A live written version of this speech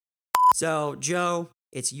So, Joe,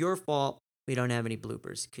 it's your fault we don't have any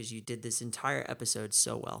bloopers because you did this entire episode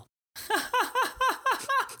so well.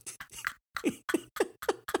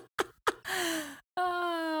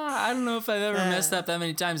 I don't know if I've ever messed up that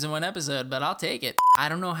many times in one episode, but I'll take it. I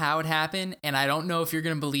don't know how it happened, and I don't know if you're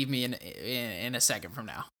going to believe me in a second from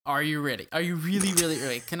now. Are you ready? Are you really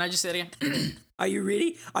ready? Can I just say it again? Are you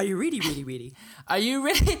ready? Are you ready? Are you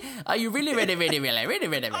ready? Are you really ready?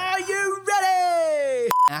 Are you ready?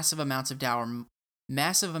 Massive amounts of dower.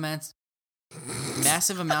 Massive amounts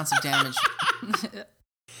of damage.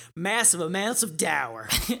 Massive amounts of dower.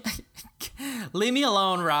 Leave me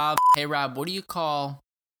alone, Rob. Hey, Rob, what do you call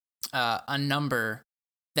a number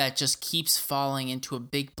that just keeps falling into a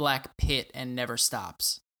big black pit and never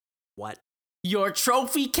stops? What? Your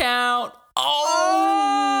trophy count.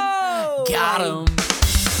 Oh! Got him.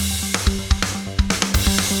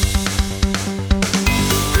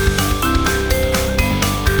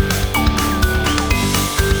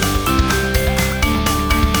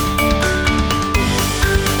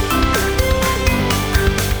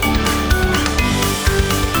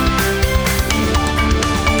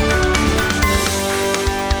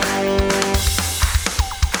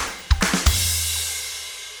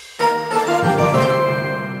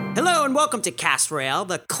 Welcome to Cast Royale,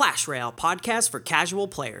 the Clash Royale podcast for casual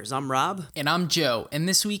players. I'm Rob. And I'm Joe, and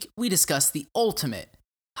this week we discuss the ultimate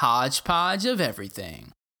hodgepodge of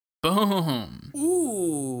everything. Boom.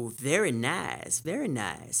 Ooh, very nice, very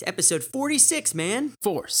nice. Episode 46, man.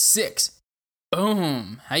 46.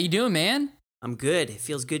 Boom. How you doing, man? I'm good. It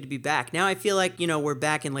feels good to be back. Now I feel like, we're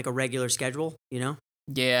back in like a regular schedule,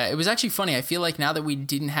 Yeah, it was actually funny. I feel like now that we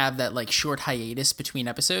didn't have that like short hiatus between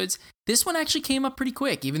episodes, this one actually came up pretty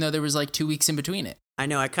quick, even though there was like 2 weeks in between it. I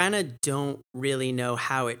know. I kind of don't really know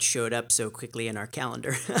how it showed up so quickly in our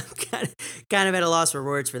calendar. I'm kind of at a loss for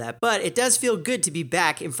words for that. But it does feel good to be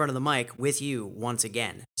back in front of the mic with you once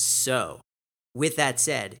again. So, with that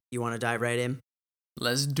said, you want to dive right in?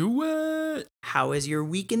 Let's do it. How has your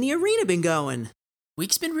week in the arena been going?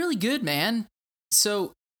 Week's been really good, man.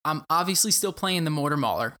 So, I'm obviously still playing the Mortar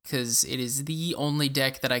Mauler because it is the only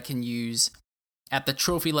deck that I can use at the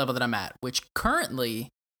trophy level that I'm at, which currently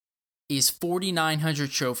is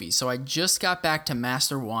 4,900 trophies. So I just got back to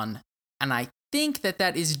Master 1, and I think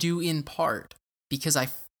that is due in part because I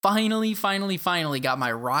finally got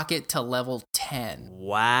my rocket to level 10.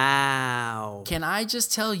 Wow. Can I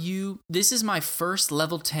just tell you, this is my first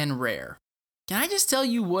level 10 rare. Can I just tell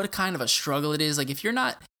you what kind of a struggle it is? Like if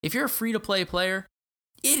you're a free-to-play player,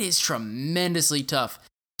 it is tremendously tough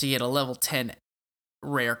to get a level 10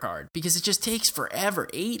 rare card because it just takes forever.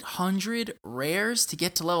 800 rares to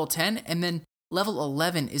get to level 10, and then level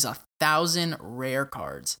 11 is 1,000 rare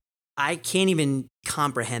cards. I can't even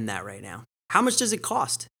comprehend that right now. How much does it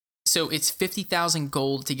cost? So it's 50,000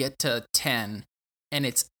 gold to get to 10, and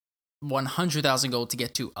it's 100,000 gold to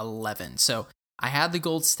get to 11. So I had the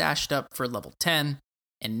gold stashed up for level 10,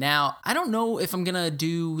 and now I don't know if I'm gonna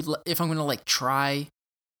try.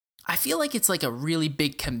 I feel like it's like a really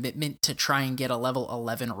big commitment to try and get a level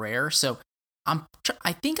 11 rare, so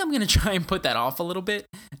I think I'm going to try and put that off a little bit,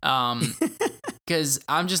 because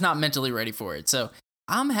I'm just not mentally ready for it. So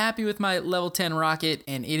I'm happy with my level 10 rocket,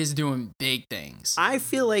 and it is doing big things. I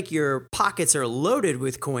feel like your pockets are loaded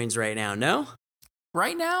with coins right now, no?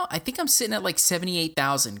 Right now, I think I'm sitting at like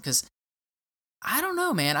 78,000, because I don't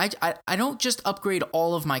know, man. I don't just upgrade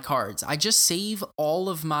all of my cards. I just save all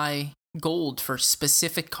of my gold for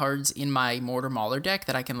specific cards in my Mortar Mauler deck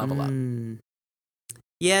that I can level up.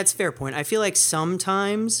 Yeah, it's a fair point. I feel like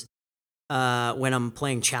sometimes when I'm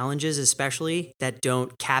playing challenges, especially, that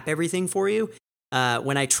don't cap everything for you,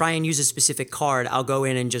 when I try and use a specific card, I'll go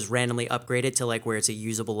in and just randomly upgrade it to like where it's a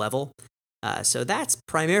usable level. So that's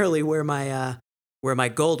primarily where my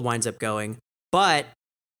gold winds up going. But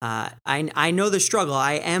I know the struggle.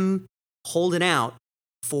 I am holding out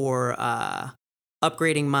for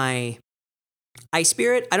upgrading my Ice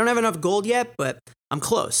Spirit. I don't have enough gold yet, but I'm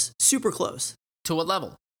close. Super close. To what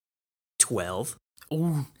level? 12.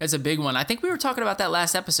 Ooh, that's a big one. I think we were talking about that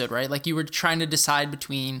last episode, right? Like you were trying to decide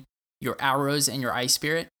between your arrows and your Ice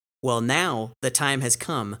Spirit. Well, now the time has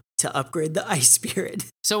come to upgrade the Ice Spirit.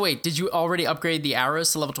 So wait, did you already upgrade the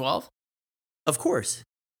arrows to level 12? Of course.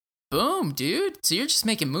 Boom, dude. So you're just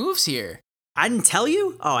making moves here. I didn't tell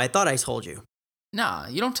you? Oh, I thought I told you. Nah,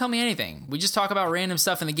 you don't tell me anything. We just talk about random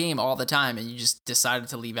stuff in the game all the time, and you just decided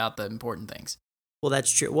to leave out the important things. Well,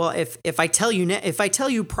 that's true. Well, if I tell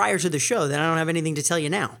you prior to the show, then I don't have anything to tell you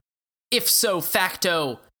now. If so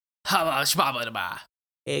facto,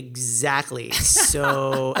 exactly.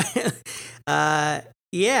 So,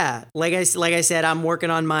 Yeah, like I said, I'm working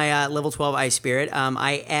on my level 12 Ice Spirit.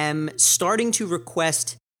 I am starting to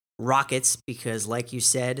request rockets because, like you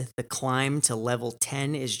said, the climb to level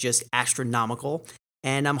 10 is just astronomical,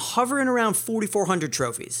 and I'm hovering around 4,400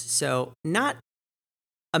 trophies. So not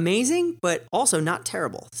amazing, but also not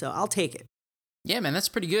terrible. So I'll take it. Yeah, man, that's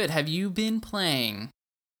pretty good. Have you been playing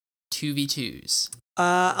 2v2s?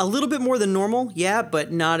 A little bit more than normal, yeah,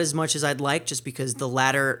 but not as much as I'd like, just because the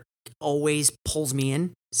ladder always pulls me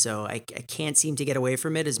in, so I can't seem to get away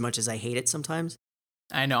from it as much as I hate it sometimes.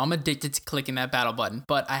 I know, I'm addicted to clicking that battle button,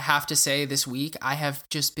 but I have to say this week, I have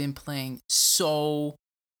just been playing so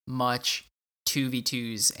much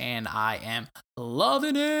 2v2s, and I am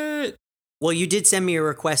loving it! Well, you did send me a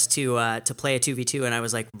request to play a 2v2, and I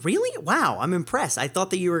was like, really? Wow, I'm impressed. I thought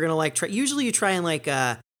that you were going to, like, try. Usually you try and, like,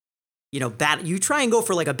 you try and go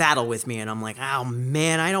for, like, a battle with me, and I'm like, oh,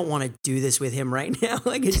 man, I don't want to do this with him right now.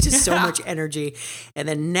 Like, it's just so much energy. And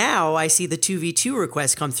then now I see the 2v2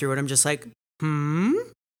 request come through, and I'm just like,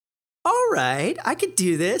 all right, I could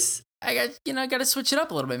do this. I got to switch it up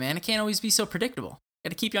a little bit, man. It can't always be so predictable. Got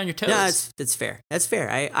to keep you on your toes. No, that's fair. That's fair.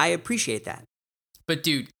 I appreciate that. But,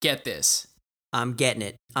 dude, get this. I'm getting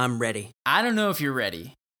it. I'm ready. I don't know if you're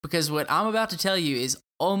ready, because what I'm about to tell you is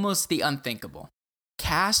almost the unthinkable.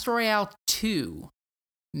 Cast Royale 2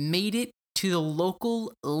 made it to the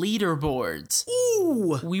local leaderboards.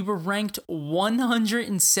 Ooh! We were ranked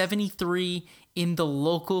 173 in the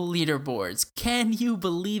local leaderboards. Can you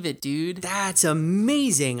believe it, dude? That's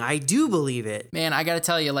amazing. I do believe it. Man, I gotta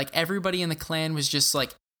tell you, like, everybody in the clan was just,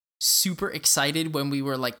 like, super excited when we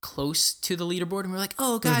were, like, close to the leaderboard, and we were like,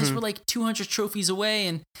 oh, guys, we're, like, 200 trophies away,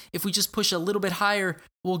 and if we just push a little bit higher,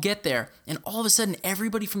 we'll get there. And all of a sudden,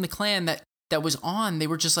 everybody from the clan that was on, they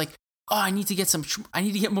were just like, oh, I need to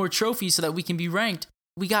get more trophies so that we can be ranked.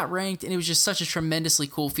 We got ranked, and it was just such a tremendously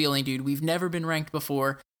cool feeling, dude. We've never been ranked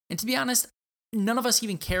before, and to be honest, none of us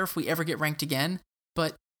even care if we ever get ranked again,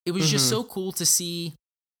 but it was just so cool to see,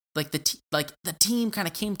 like, the team kind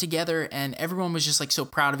of came together, and everyone was just, like, so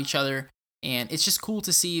proud of each other, and it's just cool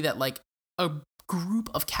to see that, like, a group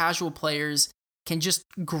of casual players can just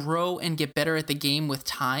grow and get better at the game with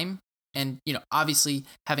time. And, obviously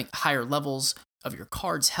having higher levels of your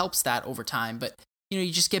cards helps that over time, but,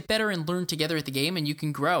 you just get better and learn together at the game, and you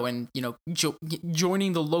can grow. And,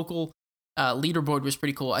 joining the local leaderboard was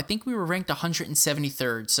pretty cool. I think we were ranked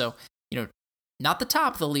 173rd, so, not the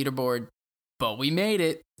top of the leaderboard, but we made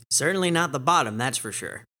it. Certainly not the bottom, that's for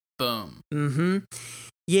sure. Boom.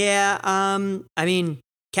 Yeah, I mean,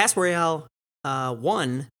 Cast Royale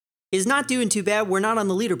 1 is not doing too bad. We're not on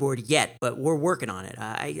the leaderboard yet, but we're working on it.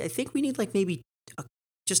 I think we need, like, maybe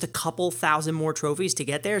just a couple thousand more trophies to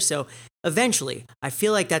get there. So eventually, I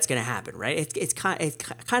feel like that's going to happen, right? It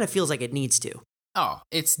kind of feels like it needs to. Oh,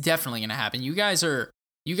 it's definitely going to happen. You guys are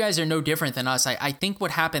no different than us. I think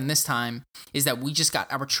what happened this time is that we just got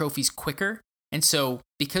our trophies quicker. And so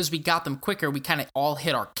because we got them quicker, we kind of all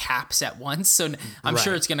hit our caps at once. So I'm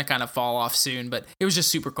sure it's going to kind of fall off soon, but it was just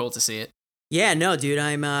super cool to see it. Yeah, no, dude,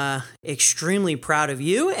 I'm extremely proud of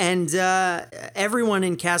you and everyone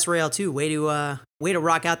in Cast Royale 2. Way to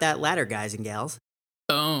rock out that ladder, guys and gals.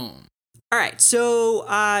 Boom. All right, so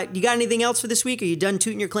you got anything else for this week? Are you done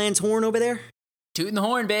tooting your clan's horn over there? Tooting the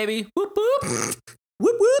horn, baby. Whoop, whoop.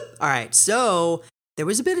 Whoop, whoop. All right, so there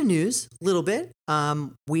was a bit of news, a little bit.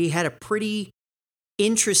 We had a pretty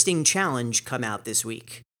interesting challenge come out this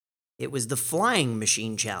week. It was the Flying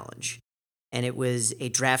Machine Challenge. And it was a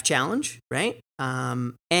draft challenge, right?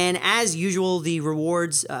 And as usual, the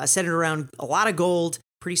rewards centered around a lot of gold,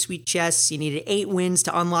 pretty sweet chests. You needed 8 wins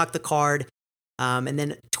to unlock the card, and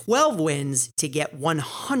then 12 wins to get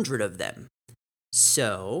 100 of them.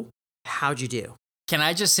 So, how'd you do? Can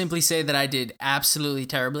I just simply say that I did absolutely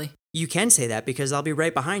terribly? You can say that because I'll be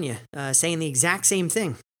right behind you, saying the exact same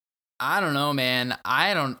thing. I don't know, man.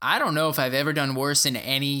 I don't know if I've ever done worse in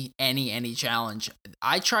any challenge.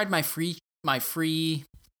 I tried my free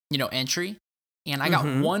entry, and I got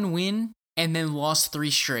 1 win and then lost 3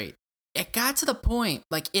 straight. It got to the point,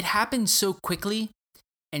 like, it happened so quickly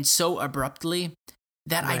and so abruptly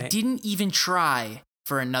that I didn't even try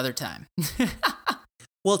for another time.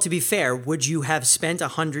 Well, to be fair, would you have spent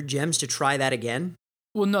 100 gems to try that again?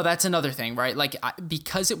 Well, no, that's another thing, right? Like,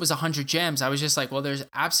 because it was 100 gems, I was just like, well, there's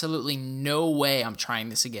absolutely no way I'm trying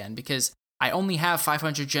this again because I only have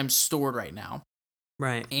 500 gems stored right now.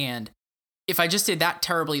 Right. And if I just did that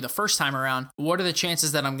terribly the first time around, what are the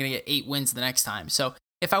chances that I'm going to get 8 wins the next time? So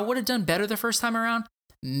if I would have done better the first time around,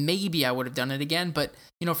 maybe I would have done it again. But,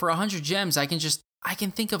 for 100 gems, I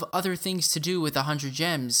can think of other things to do with 100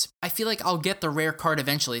 gems. I feel like I'll get the rare card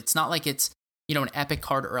eventually. It's not like it's, an epic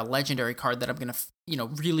card or a legendary card that I'm going to,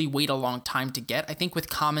 really wait a long time to get. I think with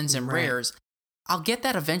commons and Right. rares, I'll get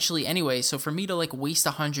that eventually anyway. So for me to like waste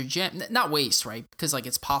 100 gems, not waste, right? Because like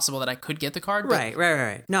it's possible that I could get the card. But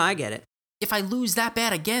Right. No, I get it. if I lose that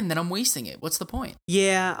bad again, then I'm wasting it. What's the point?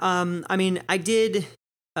 Yeah, I mean, I did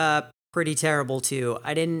pretty terrible too.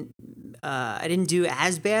 I didn't do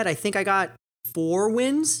as bad. I think I got 4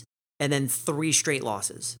 wins and then 3 straight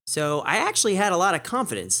losses. So I actually had a lot of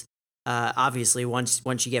confidence. Obviously, once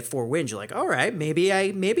you get 4 wins, you're like, all right, maybe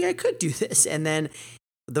I could do this. And then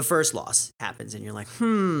the first loss happens, and you're like,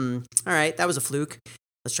 all right, that was a fluke.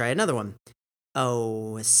 Let's try another one.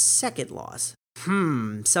 Oh, a second loss.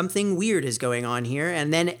 Something weird is going on here.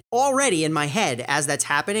 And then already in my head, as that's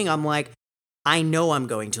happening, I'm like, I know I'm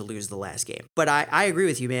going to lose the last game. But I agree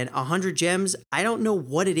with you, man. 100 gems, I don't know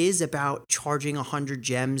what it is about charging 100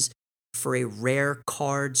 gems for a rare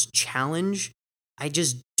cards challenge. I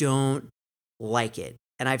just don't like it.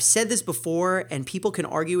 And I've said this before, and people can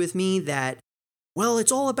argue with me that, well,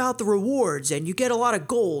 it's all about the rewards, and you get a lot of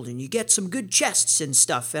gold, and you get some good chests and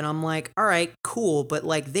stuff. And I'm like, all right, cool. But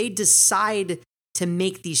like, they decide to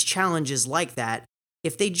make these challenges like that.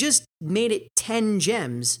 If they just made it 10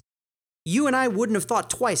 gems, you and I wouldn't have thought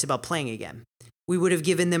twice about playing again. We would have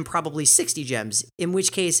given them probably 60 gems, in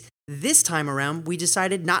which case, this time around, we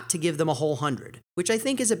decided not to give them a whole 100, which I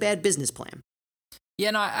think is a bad business plan.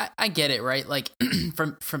 Yeah, no, I get it, right? Like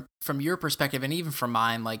from your perspective and even from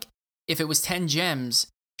mine, like if it was 10 gems,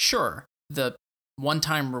 sure, the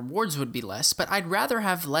one-time rewards would be less, but I'd rather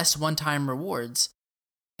have less one-time rewards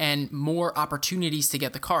and more opportunities to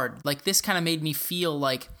get the card. Like this kind of made me feel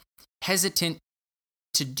like hesitant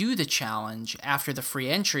to do the challenge after the free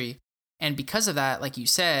entry. And because of that, like you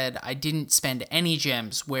said, I didn't spend any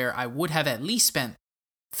gems where I would have at least spent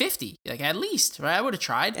 50, like at least, right? I would have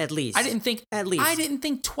tried. At least. I didn't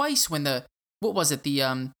think twice when the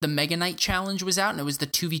Mega Knight challenge was out, and it was the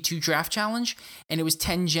 2v2 draft challenge, and it was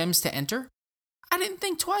 10 gems to enter. I didn't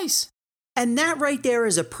think twice. And that right there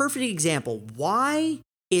is a perfect example. Why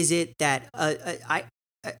is it that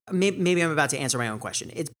maybe I'm about to answer my own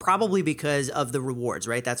question. It's probably because of the rewards,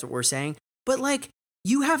 right? That's what we're saying. But like,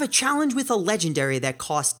 you have a challenge with a legendary that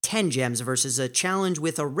costs 10 gems versus a challenge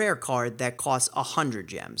with a rare card that costs 100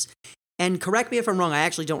 gems. And correct me if I'm wrong, I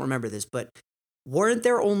actually don't remember this, but weren't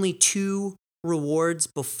there only 2 rewards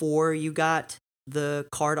before you got the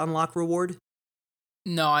card unlock reward?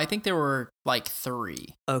 No, I think there were like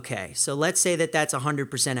 3. Okay, so let's say that that's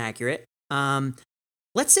 100% accurate.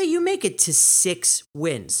 Let's say you make it to 6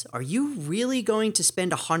 wins. Are you really going to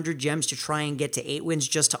spend 100 gems to try and get to 8 wins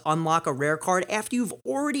just to unlock a rare card after you've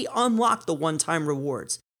already unlocked the one-time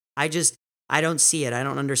rewards? I don't see it. I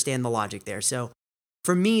don't understand the logic there. So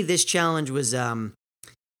for me, this challenge was,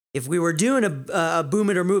 if we were doing a boom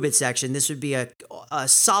it or move it section, this would be a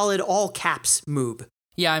solid all caps moob.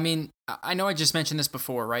 Yeah, I mean, I know I just mentioned this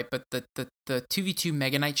before, right? But the 2v2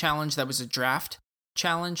 Mega Knight challenge, that was a draft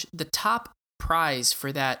challenge. The top prize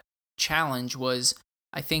for that challenge was,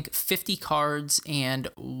 I think, 50 cards and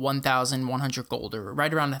 1,100 gold, or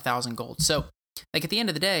right around 1,000 gold. So, like at the end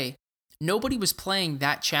of the day, nobody was playing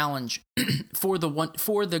that challenge for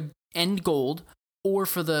the end gold or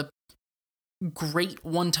for the great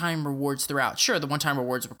one-time rewards throughout. Sure, the one-time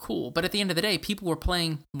rewards were cool, but at the end of the day, people were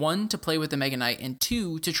playing 1 to play with the Mega Knight and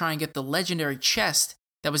 2 to try and get the legendary chest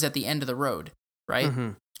that was at the end of the road, right? Mm-hmm.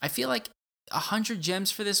 I feel like 100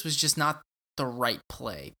 gems for this was just not the right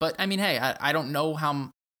play. But I mean, hey, I don't know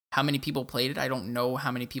how many people played it. I don't know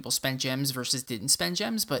how many people spent gems versus didn't spend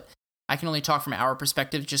gems, but I can only talk from our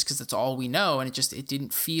perspective just because it's all we know, and it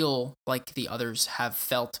didn't feel like the others have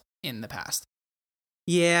felt in the past.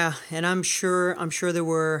 Yeah, and I'm sure there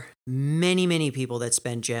were many people that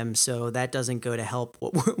spent gems, so that doesn't go to help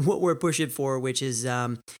what we're pushing for, which is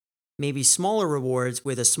maybe smaller rewards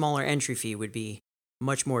with a smaller entry fee would be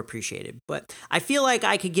much more appreciated. But I feel like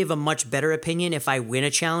I could give a much better opinion if I win a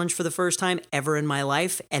challenge for the first time ever in my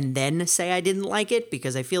life and then say I didn't like it,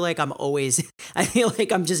 because I feel like I'm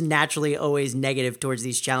just naturally always negative towards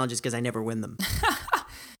these challenges because I never win them.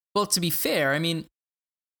 Well, to be fair, I mean,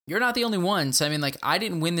 you're not the only one. So, I mean, like, I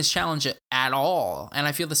didn't win this challenge at all, and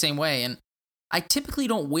I feel the same way. And I typically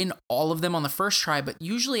don't win all of them on the first try, but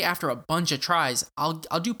usually after a bunch of tries, I'll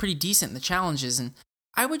do pretty decent in the challenges, and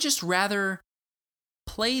I would just rather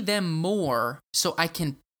play them more so I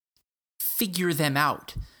can figure them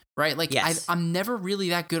out, right? Like, yes. I'm never really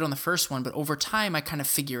that good on the first one, but over time, I kind of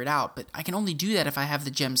figure it out. But I can only do that if I have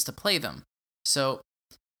the gems to play them. So,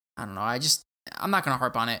 I don't know. I'm not going to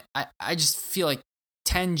harp on it. I just feel like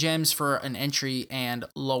 10 gems for an entry and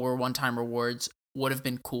lower one-time rewards would have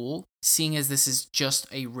been cool, seeing as this is just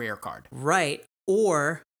a rare card. Right.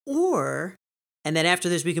 Or, and then after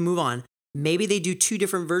this we can move on. Maybe they do 2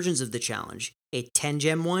 different versions of the challenge, a 10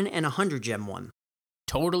 gem one and a 100 gem one.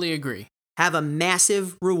 Totally agree. Have a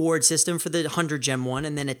massive reward system for the 100 gem one,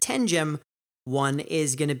 and then a 10 gem one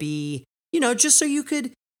is going to be, just so you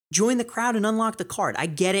could join the crowd and unlock the card. I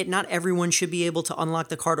get it. Not everyone should be able to unlock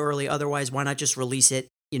the card early. Otherwise, why not just release it,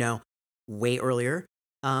 way earlier?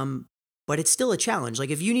 But it's still a challenge.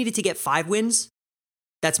 Like if you needed to get 5 wins,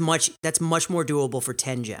 that's much more doable for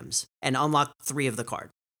 10 gems and unlock 3 of the card.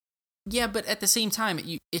 Yeah, but at the same time,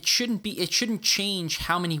 it shouldn't change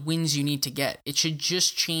how many wins you need to get. It should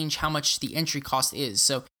just change how much the entry cost is.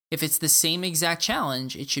 So if it's the same exact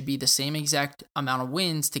challenge, it should be the same exact amount of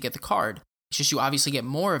wins to get the card. It's just you obviously get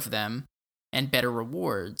more of them and better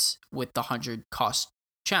rewards with the 100 cost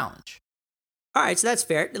challenge. All right, so that's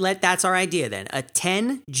fair. That's our idea then. A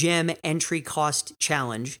 10 gem entry cost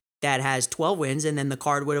challenge that has 12 wins, and then the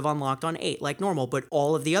card would have unlocked on 8 like normal, but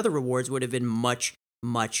all of the other rewards would have been much,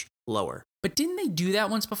 much lower. But didn't they do that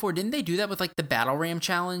once before? Didn't they do that with like the Battle Ram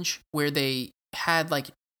challenge where they had like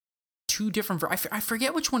 2 different... I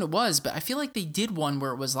forget which one it was, but I feel like they did one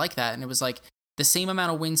where it was like that, and it was like the same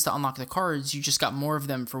amount of wins to unlock the cards, you just got more of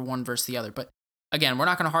them for one versus the other. But again, we're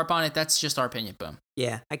not going to harp on it. That's just our opinion. Boom.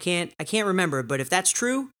 Yeah, I can't remember, but if that's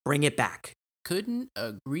true, bring it back. Couldn't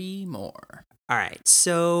agree more. All right,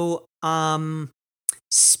 so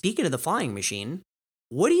speaking of the flying machine,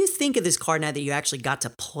 what do you think of this card now that you actually got to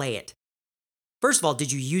play it? First of all,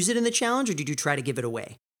 did you use it in the challenge or did you try to give it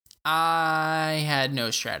away? I had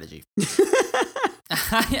no strategy.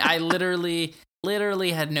 I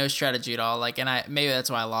literally had no strategy at all. Maybe that's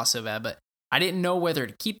why I lost so bad, but I didn't know whether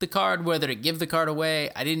to keep the card, whether to give the card away.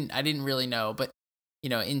 I didn't really know, but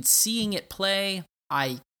in seeing it play,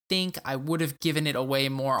 I think I would have given it away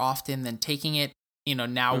more often than taking it,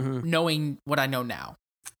 now knowing what I know now.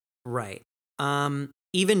 Right.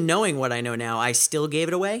 Even knowing what I know now, I still gave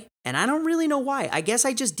it away, and I don't really know why. I guess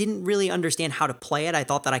I just didn't really understand how to play it. I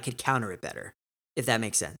thought that I could counter it better, if that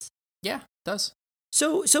makes sense. Yeah, it does.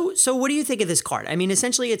 So what do you think of this card? I mean,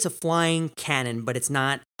 essentially it's a flying cannon, but it's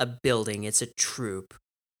not a building, it's a troop.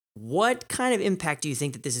 What kind of impact do you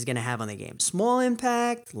think that this is going to have on the game? Small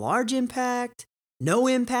impact, large impact, no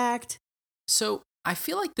impact? So I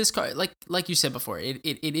feel like this card, like you said before, it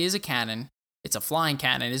is a cannon. It's a flying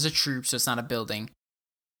cannon. It is a troop, so it's not a building.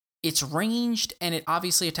 It's ranged, and it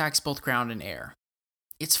obviously attacks both ground and air.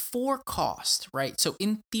 It's 4 cost, right? So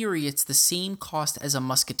in theory, it's the same cost as a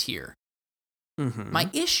musketeer. Mm-hmm.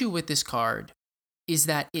 My issue with this card is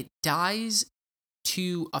that it dies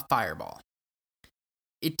to a fireball.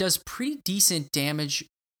 It does pretty decent damage,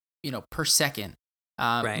 per second.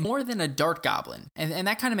 Right. More than a dart goblin. And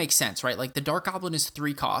that kind of makes sense, right? Like the dart goblin is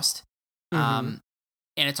 3 cost. Mm-hmm.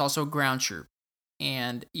 And it's also a ground troop.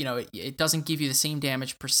 And, it doesn't give you the same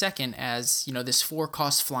damage per second as, this 4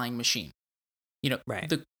 cost flying machine.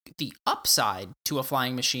 Right. The upside to a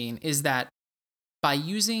flying machine is that by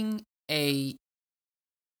using a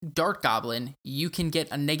dart goblin, you can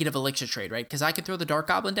get a negative elixir trade, right? Because I can throw the dart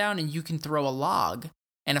goblin down and you can throw a log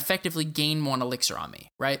and effectively gain 1 elixir on me,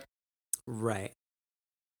 right? Right.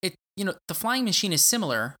 The flying machine is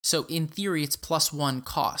similar, so in theory it's +1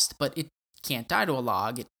 cost, but it can't die to a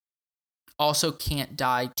log. It also can't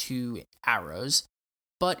die to arrows,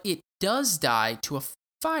 but it does die to a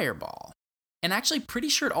fireball. And actually pretty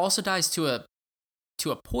sure it also dies to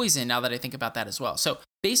a poison now that I think about that as well. So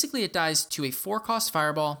basically it dies to a 4 cost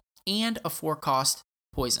fireball and a 4 cost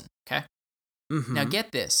poison, okay? Mm-hmm. Now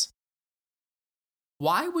get this.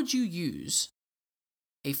 Why would you use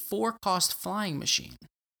a 4 cost flying machine?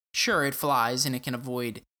 Sure, it flies and it can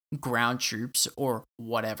avoid ground troops or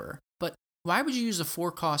whatever, but why would you use a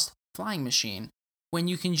 4 cost flying machine when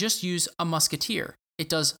you can just use a musketeer? It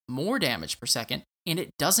does more damage per second and it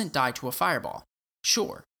doesn't die to a fireball.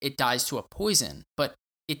 Sure, it dies to a poison, but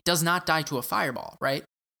it does not die to a fireball, right?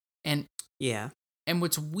 And yeah. And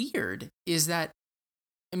what's weird is that,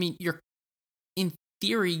 you're in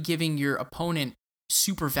theory giving your opponent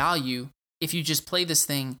super value if you just play this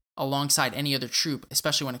thing alongside any other troop,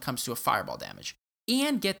 especially when it comes to a fireball damage.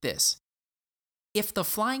 And get this, if the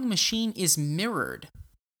flying machine is mirrored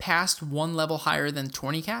past 1 level higher than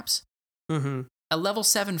 20 caps, mm-hmm. a level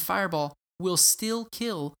 7 fireball will still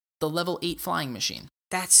kill the level 8 flying machine.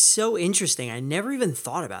 That's so interesting. I never even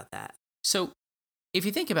thought about that. So if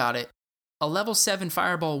you think about it, a level 7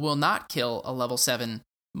 fireball will not kill a level 7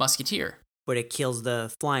 musketeer. But it kills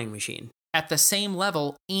the flying machine. At the same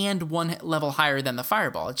level and 1 level higher than the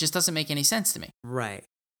fireball. It just doesn't make any sense to me. Right.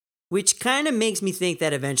 Which kind of makes me think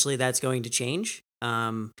that eventually that's going to change.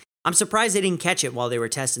 I'm surprised they didn't catch it while they were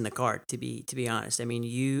testing the card, to be honest. I mean,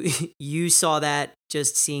 you saw that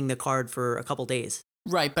just seeing the card for a couple days.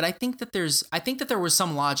 Right, but I think that there was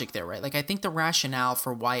some logic there, right? Like, I think the rationale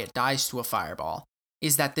for why it dies to a fireball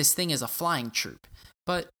is that this thing is a flying troop.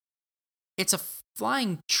 But it's a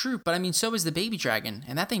flying troop, but I mean, so is the baby dragon,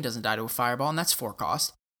 and that thing doesn't die to a fireball, and that's 4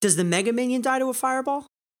 cost. Does the Mega Minion die to a fireball?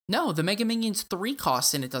 No, the Mega Minion's 3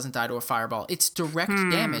 costs, and it doesn't die to a fireball. It's direct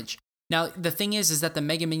damage. Now, the thing is that the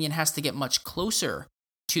Mega Minion has to get much closer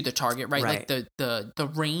to the target, right? Like,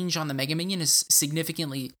 the range on the Mega Minion is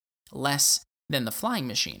significantly less than the flying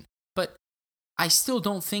machine. But I still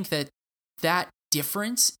don't think that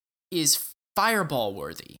difference is fireball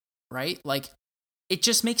worthy, right? Like, it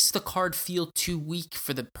just makes the card feel too weak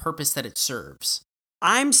for the purpose that it serves.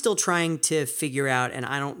 I'm still trying to figure out, and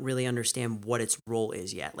I don't really understand what its role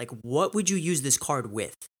is yet. Like, what would you use this card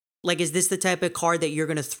with? Like, is this the type of card that you're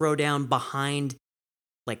going to throw down behind,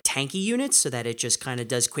 like, tanky units so that it just kind of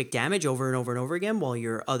does quick damage over and over and over again while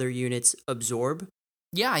your other units absorb?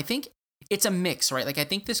 Yeah, I think it's a mix, right? Like, I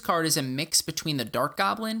think this card is a mix between the Dart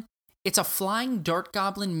Goblin. It's a flying Dart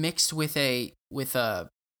Goblin mixed with like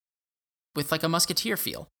a Musketeer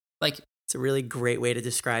feel. Like, it's a really great way to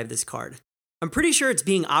describe this card. I'm pretty sure it's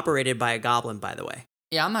being operated by a goblin, by the way.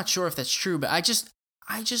 Yeah, I'm not sure if that's true, but I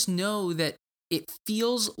just know that it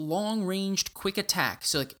feels long-ranged, quick attack.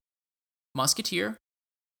 So, like, Musketeer,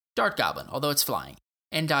 Dart Goblin, although it's flying,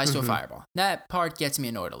 and dies to a fireball. That part gets me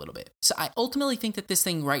annoyed a little bit. So I ultimately think that this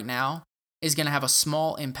thing right now is going to have a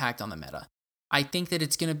small impact on the meta. I think that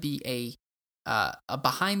it's going to be a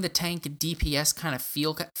behind-the-tank DPS kind of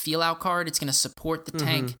feel-out card. It's going to support the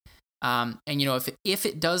tank. And, you know, if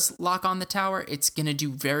it does lock on the tower, it's going to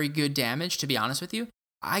do very good damage, to be honest with you.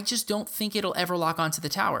 I just don't think it'll ever lock onto the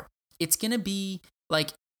tower. It's going to be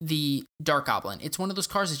like the Dart Goblin. It's one of those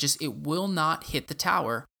cards that it will not hit the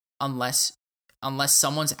tower unless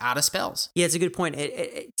someone's out of spells. Yeah, it's a good point.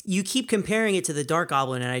 You keep comparing it to the Dart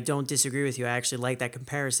Goblin, and I don't disagree with you. I actually like that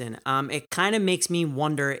comparison. It kind of makes me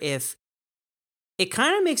wonder if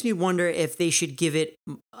they should give it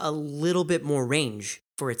a little bit more range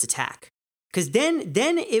for its attack, because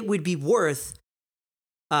then it would be worth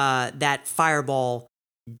that fireball,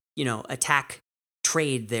 attack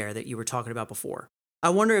trade there that you were talking about before. I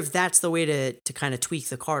wonder if that's the way to kind of tweak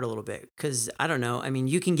the card a little bit, because I don't know. I mean,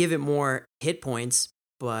 you can give it more hit points,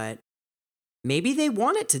 but maybe they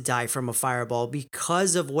want it to die from a fireball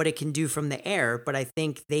because of what it can do from the air, but I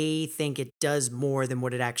think they think it does more than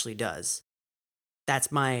what it actually does.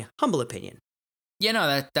 That's my humble opinion. Yeah,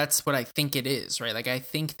 no, that's what I think it is, right? Like, I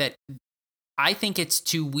think it's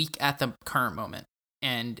too weak at the current moment,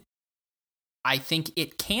 and I think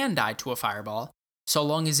it can die to a fireball so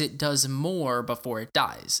long as it does more before it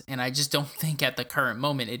dies. And I just don't think at the current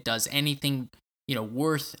moment it does anything,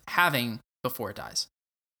 worth having before it dies.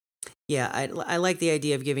 Yeah, I like the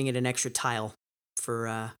idea of giving it an extra tile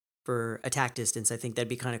for attack distance. I think that'd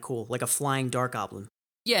be kind of cool, like a flying Dart Goblin.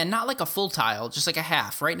 Yeah, not like a full tile, just like a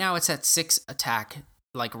half. Right now it's at 6 attack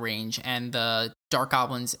like range, and the Dart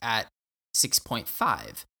Goblin's at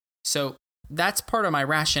 6.5. So that's part of my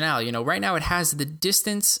rationale. Right now it has the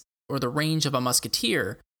distance or the range of a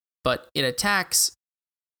Musketeer, but it attacks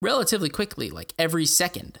relatively quickly, like every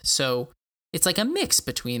second. So it's like a mix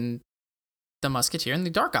between the Musketeer and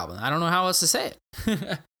the Dart Goblin. I don't know how else to say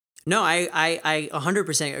it. No, I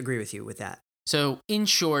 100% agree with you with that. So in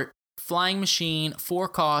short, flying machine, 4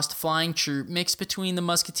 cost, flying troop, mixed between the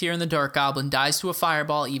Musketeer and the Dart Goblin, dies to a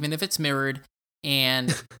fireball, even if it's mirrored,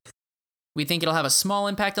 and we think it'll have a small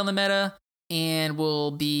impact on the meta, and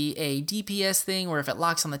will be a DPS thing where if it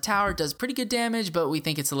locks on the tower, it does pretty good damage, but we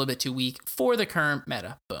think it's a little bit too weak for the current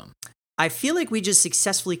meta. Boom. I feel like we just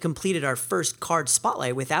successfully completed our first card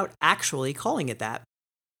spotlight without actually calling it that.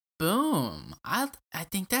 Boom. I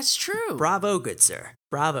think that's true. Bravo, good sir.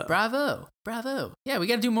 Bravo. Yeah, we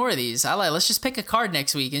got to do more of these. Let's just pick a card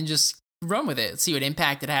next week and just run with it. See what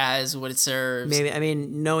impact it has, what it serves. Maybe,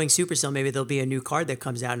 knowing Supercell, maybe there'll be a new card that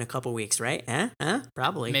comes out in a couple weeks, right?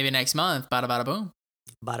 Probably. Maybe next month. Bada bada boom.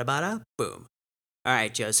 Bada bada boom. All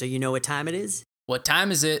right, Joe, so you know what time it is? What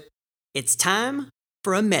time is it? It's time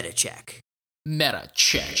for a meta check. Meta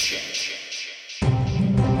check.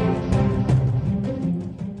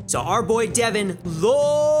 So our boy Devin,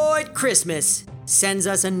 Lord Christmas, sends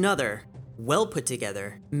us another well put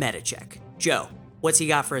together meta check. Joe, what's he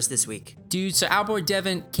got for us this week? Dude, so our boy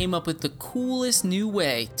Devin came up with the coolest new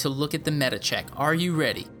way to look at the meta check. Are you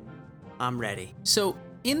ready? I'm ready. So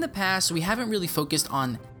in the past, we haven't really focused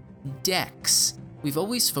on decks. We've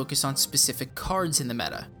always focused on specific cards in the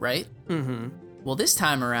meta, right? Mm-hmm. Well, this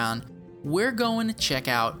time around, we're going to check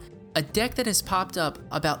out a deck that has popped up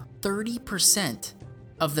about 30%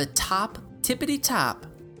 of the tippity top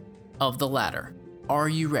of the ladder. Are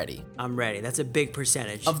you ready? I'm ready. That's a big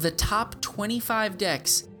percentage. Of the top 25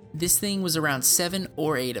 decks, this thing was around 7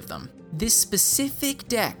 or 8 of them. This specific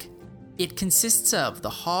deck, it consists of the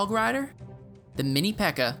Hog Rider, the Mini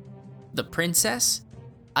P.E.K.K.A., the Princess,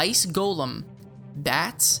 Ice Golem,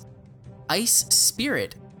 Bats, Ice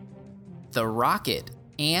Spirit, the Rocket,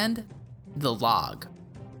 and the Log.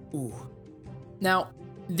 Ooh. Now,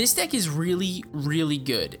 this deck is really, really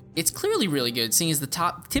good. It's clearly really good, seeing as the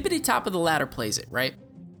tippity top of the ladder plays it, right?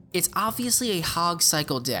 It's obviously a Hog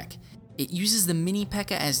Cycle deck. It uses the Mini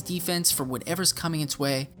P.E.K.K.A. as defense for whatever's coming its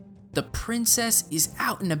way. The Princess is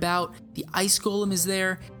out and about. The Ice Golem is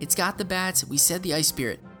there. It's got the Bats. We said the Ice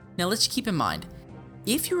Spirit. Now, let's keep in mind,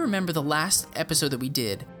 if you remember the last episode that we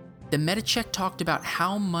did, the meta check talked about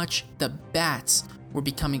how much the Bats were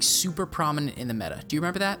becoming super prominent in the meta. Do you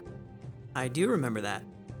remember that? I do remember that.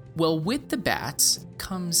 Well, with the Bats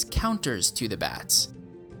comes counters to the Bats,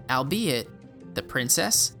 albeit the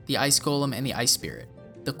Princess, the Ice Golem, and the Ice Spirit.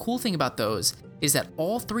 The cool thing about those is that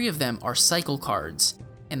all 3 of them are cycle cards,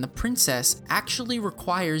 and the Princess actually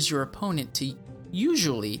requires your opponent to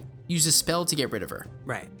usually use a spell to get rid of her.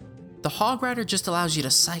 Right. The Hog Rider just allows you to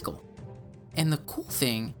cycle. And the cool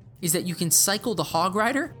thing is that you can cycle the Hog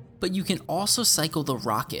Rider, but you can also cycle the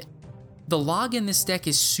Rocket. The Log in this deck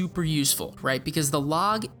is super useful, right? Because the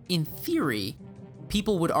Log, in theory,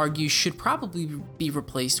 people would argue should probably be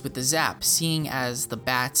replaced with the Zap, seeing as the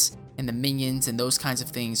Bats and the minions and those kinds of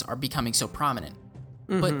things are becoming so prominent.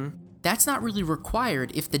 But that's not really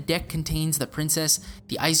required if the deck contains the Princess,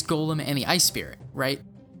 the Ice Golem, and the Ice Spirit, right?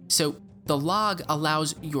 So the Log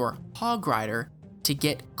allows your Hog Rider to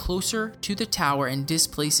get closer to the tower and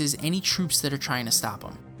displaces any troops that are trying to stop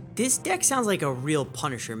him. This deck sounds like a real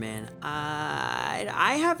Punisher, man.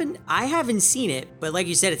 I haven't seen it, but like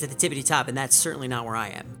you said, it's at the tippity top, and that's certainly not where I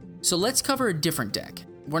am. So let's cover a different deck.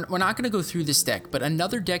 We're not going to go through this deck, but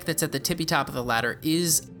another deck that's at the tippy top of the ladder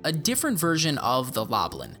is a different version of the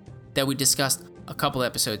Loblin that we discussed a couple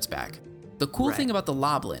episodes back. The cool thing about the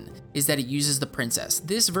Loblin is that it uses the Princess.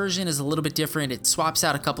 This version is a little bit different. It swaps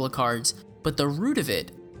out a couple of cards, but the root of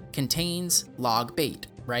it contains Log Bait,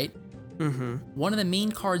 right? One of the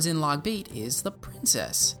main cards in Log Bait is the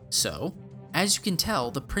Princess. So, as you can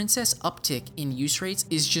tell, the Princess uptick in use rates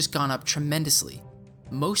is just gone up tremendously,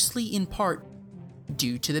 mostly in part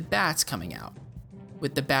due to the Bats coming out.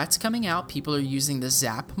 With the Bats coming out, people are using the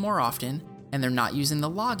Zap more often, and they're not using the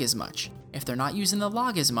Log as much. If they're not using the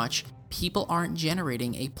Log as much, people aren't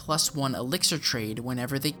generating a +1 elixir trade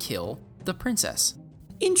whenever they kill the Princess.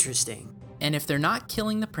 Interesting. And if they're not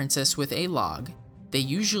killing the Princess with a Log, they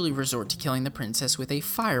usually resort to killing the Princess with a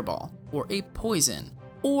Fireball, or a Poison,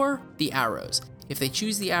 or the Arrows. If they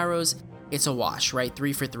choose the Arrows, it's a wash, right?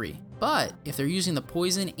 3 for 3. But if they're using the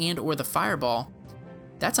Poison and or the Fireball,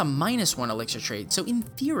 that's a -1 elixir trade. So in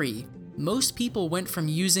theory, most people went from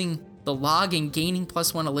using the Log and gaining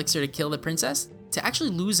 +1 elixir to kill the Princess to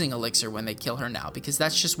actually losing elixir when they kill her now, because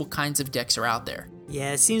that's just what kinds of decks are out there.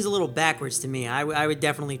 Yeah, it seems a little backwards to me. I would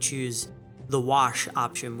definitely choose the wash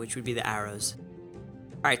option, which would be the Arrows.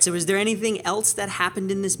 All right, so is there anything else that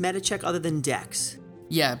happened in this meta check other than decks?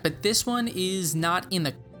 Yeah, but this one is not in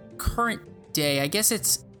the current day. I guess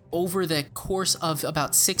it's over the course of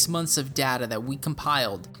about 6 months of data that we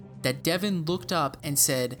compiled, that Devin looked up and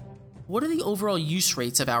said, what are the overall use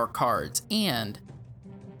rates of our cards? And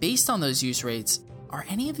based on those use rates, are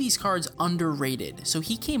any of these cards underrated? So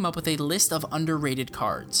he came up with a list of underrated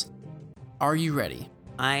cards. Are you ready?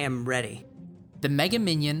 I am ready. The Mega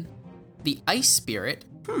Minion, the Ice Spirit,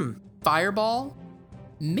 Fireball,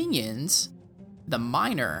 Minions, the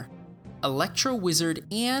Miner, Electro Wizard,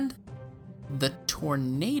 and the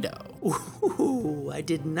Tornado. Ooh, I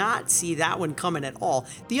did not see that one coming at all.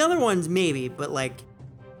 The other ones maybe, but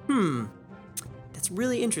that's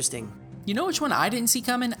really interesting. You know which one I didn't see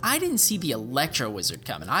coming? I didn't see the Electro Wizard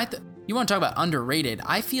coming. You want to talk about underrated?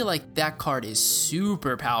 I feel like that card is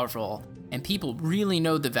super powerful, and people really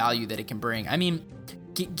know the value that it can bring. I mean,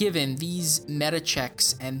 given these meta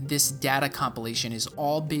checks and this data compilation is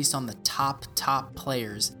all based on the top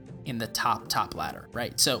players in the top ladder,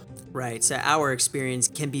 right? So our experience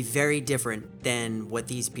can be very different than what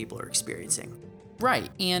these people are experiencing.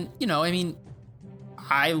 Right, and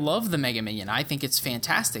I love the Mega Minion. I think it's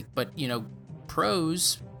fantastic, but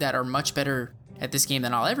pros that are much better at this game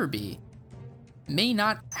than I'll ever be may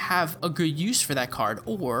not have a good use for that card,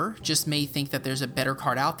 or just may think that there's a better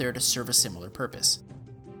card out there to serve a similar purpose.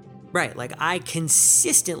 Right, like I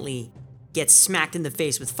consistently get smacked in the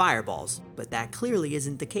face with fireballs, but that clearly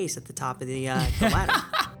isn't the case at the top of the ladder.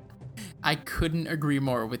 I couldn't agree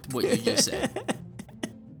more with what you just said.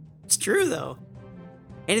 It's true, though.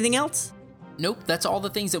 Anything else? Nope, that's all the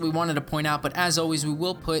things that we wanted to point out, but as always, we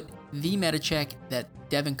will put the meta check that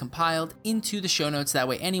Devin compiled into the show notes. That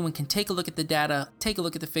way anyone can take a look at the data, take a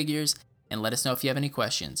look at the figures, and let us know if you have any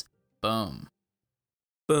questions. Boom.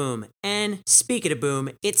 Boom. And speaking of boom,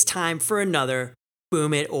 it's time for another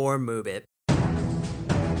Boom It or Move It.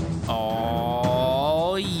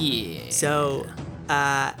 Oh, yeah. So,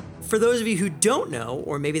 for those of you who don't know,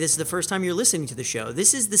 or maybe this is the first time you're listening to the show,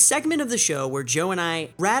 this is the segment of the show where Joe and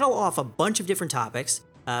I rattle off a bunch of different topics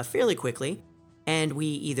fairly quickly, and we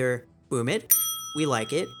either boom it, we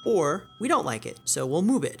like it, or we don't like it, so we'll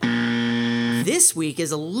move it. This week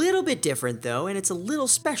is a little bit different, though, and it's a little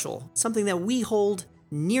special, something that we hold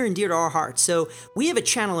near and dear to our hearts. So we have a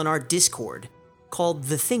channel in our Discord called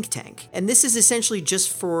The Think Tank, and this is essentially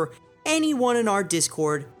just for anyone in our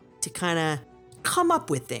Discord to kind of come up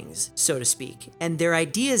with things, so to speak, and their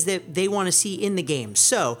ideas that they want to see in the game.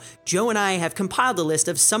 So Joe and I have compiled a list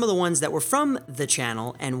of some of the ones that were from the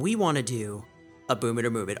channel, and we want to do a Boom It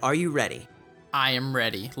or Move It. Are you ready? I am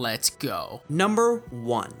ready. Let's go. Number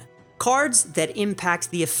 1. Cards that impact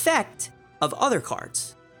the effect of other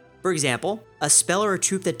cards. For example, a spell or a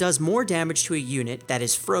troop that does more damage to a unit that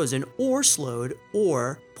is frozen or slowed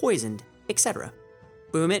or poisoned, etc.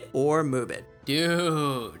 Boom it or move it.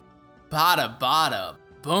 Dude, bada,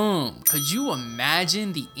 boom. Could you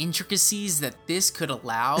imagine the intricacies that this could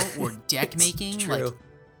allow or deck making? True. Like,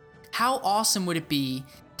 how awesome would it be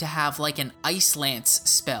to have like an Ice Lance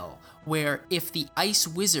spell where if the Ice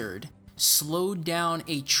Wizard slowed down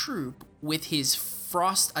a troop with his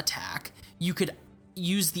frost attack, you could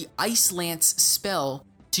use the Ice Lance spell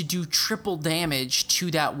to do triple damage to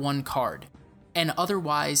that one card. And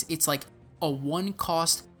otherwise, it's like a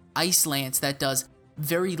 1-cost Ice Lance that does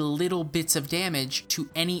very little bits of damage to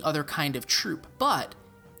any other kind of troop. But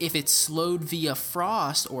if it's slowed via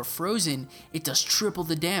frost or frozen, it does triple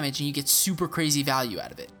the damage and you get super crazy value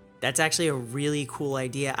out of it. That's actually a really cool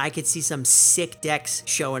idea. I could see some sick decks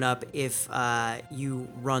showing up if you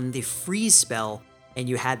run the freeze spell and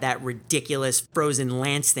you had that ridiculous frozen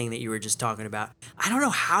lance thing that you were just talking about. I don't know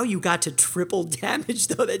how you got to triple damage,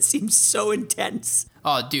 though. That seems so intense.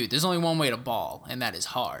 Oh, dude, there's only one way to ball, and that is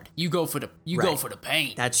hard. You go for the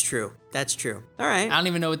paint. That's true. All right. I don't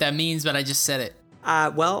even know what that means, but I just said it.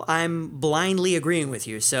 Well, I'm blindly agreeing with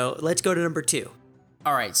you, so let's go to number 2.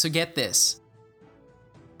 All right, so get this.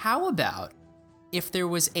 How about if there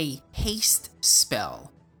was a haste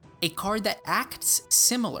spell, a card that acts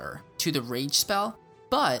similar to the rage spell,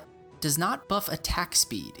 but does not buff attack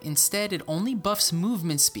speed. Instead, it only buffs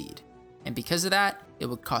movement speed. And because of that, it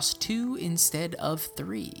would cost 2 instead of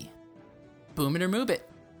 3. Boom it or move it.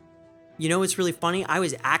 You know what's really funny? I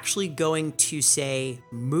was actually going to say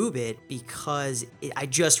move it because I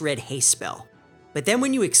just read haste spell. But then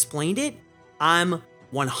when you explained it, I'm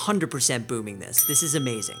 100% booming this. This is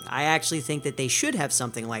amazing. I actually think that they should have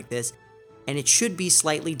something like this, and it should be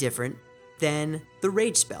slightly different than the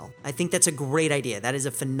rage spell. I think that's a great idea. That is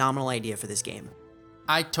a phenomenal idea for this game.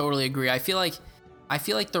 I totally agree. I feel like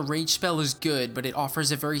the rage spell is good, but it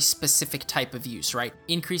offers a very specific type of use, right?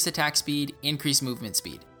 Increase attack speed, increase movement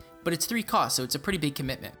speed. But it's 3 costs, so it's a pretty big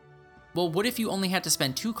commitment. Well, what if you only had to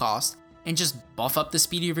spend 2 costs and just buff up the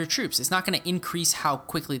speed of your troops? It's not going to increase how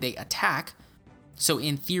quickly they attack, so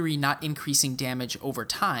in theory, not increasing damage over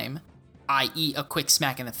time, i.e. a quick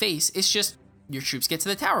smack in the face. It's just your troops get to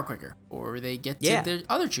the tower quicker, or they get to the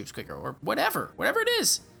other troops quicker, or whatever it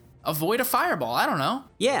is. Avoid a fireball, I don't know.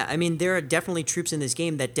 Yeah, I mean, there are definitely troops in this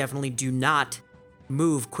game that definitely do not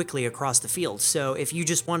move quickly across the field. So if you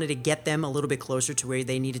just wanted to get them a little bit closer to where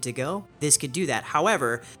they needed to go, this could do that.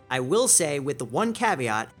 However, I will say with the one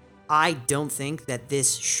caveat, I don't think that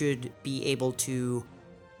this should be able to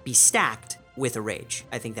be stacked with a rage.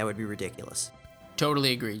 I think that would be ridiculous.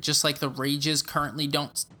 Totally agree. Just like the rages currently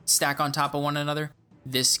don't stack on top of one another,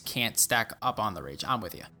 this can't stack up on the rage. I'm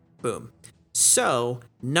with you. Boom. So,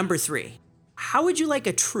 number 3. How would you like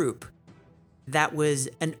a troop that was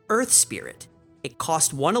an earth spirit? It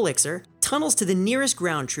cost 1 elixir, tunnels to the nearest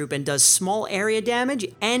ground troop, and does small area damage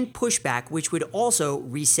and pushback, which would also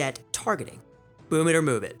reset targeting. Boom it or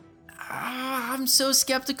move it. I'm so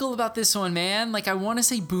skeptical about this one, man. Like, I want to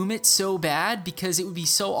say boom it so bad because it would be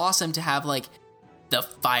so awesome to have, like, the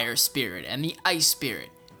fire spirit and the ice spirit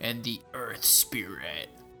and the earth spirit.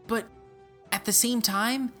 But at the same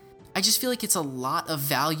time, I just feel like it's a lot of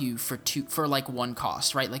value for like 1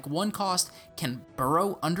 cost, right? Like 1 cost can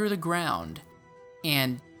burrow under the ground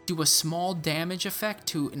and do a small damage effect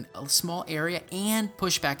to a small area and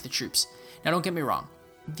push back the troops. Now, don't get me wrong.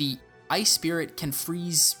 The Ice Spirit can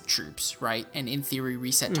freeze troops, right? And in theory,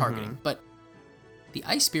 reset targeting. But the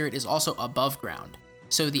Ice Spirit is also above ground.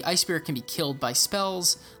 So the Ice Spirit can be killed by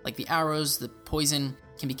spells, like the arrows, the poison,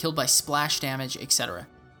 can be killed by splash damage, etc.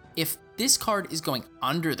 If this card is going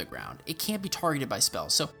under the ground, it can't be targeted by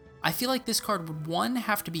spells. So I feel like this card would, 1,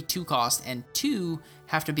 have to be 2 cost, and 2,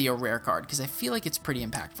 have to be a rare card, because I feel like it's pretty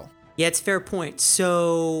impactful. Yeah, it's a fair point.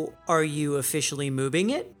 So, are you officially moving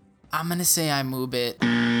it? I'm going to say I move it.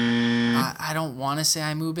 I don't want to say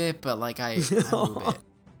I move it, but like I move it.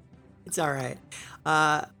 It's all right.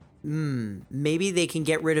 Maybe they can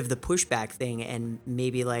get rid of the pushback thing, and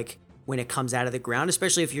maybe like when it comes out of the ground,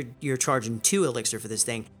 especially if you're charging 2 elixir for this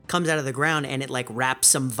thing, comes out of the ground and it like wraps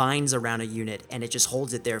some vines around a unit and it just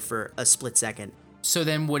holds it there for a split second. So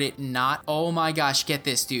then would it not? Oh my gosh, get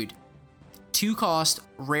this, dude. 2 cost,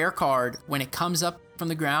 rare card. When it comes up from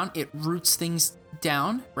the ground, it roots things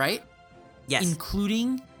down, right? Yes.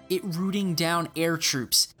 Including it rooting down air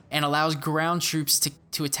troops and allows ground troops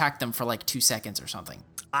to attack them for like 2 seconds or something.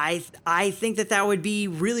 I think that would be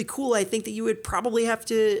really cool. I think that you would probably have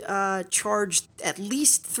to charge at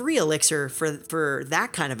least 3 elixir for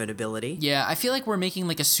that kind of an ability. Yeah, I feel like we're making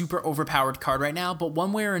like a super overpowered card right now, but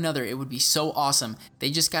one way or another, it would be so awesome. They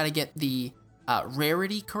just got to get the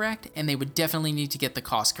rarity correct, and they would definitely need to get the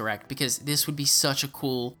cost correct, because this would be such a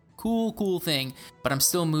cool thing, but I'm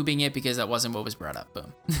still moving it because that wasn't what was brought up.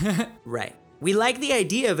 Boom. Right. We like the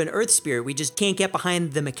idea of an Earth Spirit, we just can't get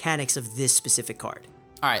behind the mechanics of this specific card.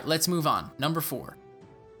 All right, let's move on. Number 4.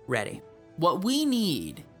 Ready. What we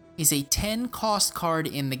need is a 10 cost card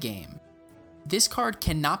in the game. This card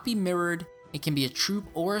cannot be mirrored. It can be a troop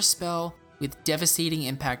or a spell with devastating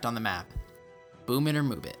impact on the map. Boom it or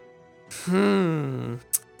move it.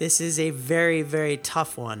 This is a very, very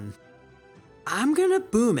tough one. I'm gonna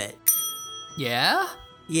boom it. Yeah?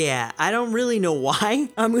 Yeah, I don't really know why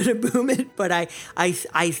I'm gonna boom it, but I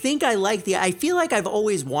think I like I feel like I've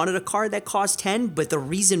always wanted a card that costs 10, but the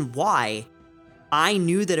reason why I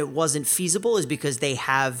knew that it wasn't feasible is because they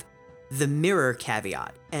have the mirror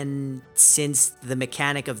caveat. And since the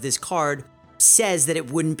mechanic of this card says that it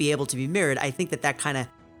wouldn't be able to be mirrored, I think that kind of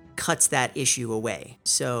cuts that issue away.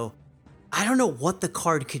 So I don't know what the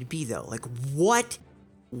card could be though. Like what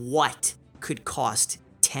could cost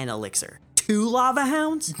 10 elixir? 2 lava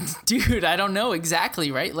hounds? Dude, I don't know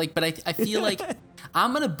exactly, right? Like, but I feel like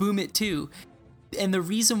I'm gonna boom it too. And the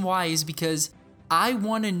reason why is because I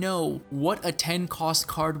want to know what a 10 cost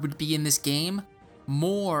card would be in this game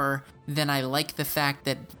more than I like the fact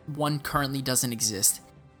that one currently doesn't exist.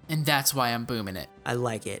 And that's why I'm booming it. I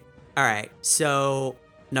like it. All right, so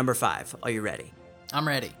number 5. Are you ready? I'm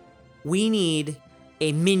ready. We need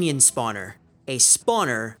a minion spawner. A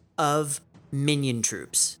spawner of minion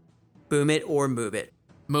troops. Boom it or move it.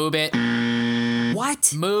 Move it.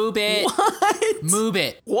 What? Move it. What? Move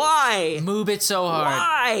it. Why? Move it so hard.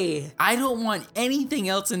 Why? I don't want anything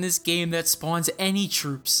else in this game that spawns any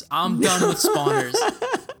troops. I'm done with spawners.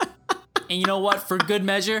 And you know what? For good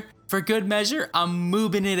measure, I'm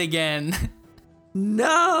moving it again.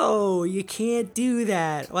 No, you can't do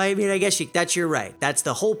that. Well, I mean, I guess you're right. That's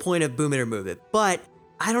the whole point of boom it or move it. But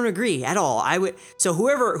I don't agree at all. So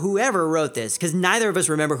whoever wrote this, because neither of us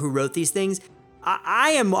remember who wrote these things,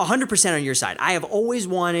 I am 100% on your side. I have always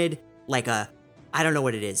wanted like I don't know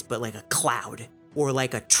what it is, but like a cloud or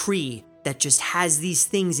like a tree that just has these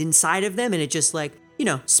things inside of them and it just like,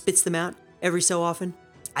 spits them out every so often.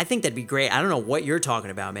 I think that'd be great. I don't know what you're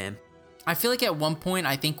talking about, man. I feel like at one point,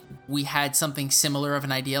 I think we had something similar of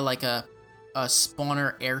an idea, like a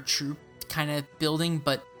spawner air troop kind of building,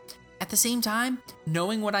 but at the same time,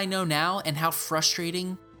 knowing what I know now and how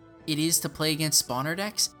frustrating it is to play against spawner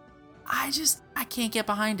decks, I can't get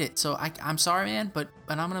behind it. So I'm sorry, man, but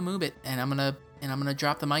I'm gonna move it and I'm gonna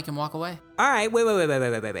drop the mic and walk away. All right,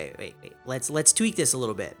 wait. Let's tweak this a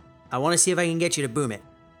little bit. I want to see if I can get you to boom it.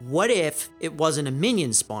 What if it wasn't a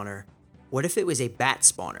minion spawner? What if it was a bat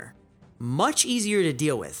spawner? Much easier to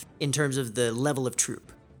deal with in terms of the level of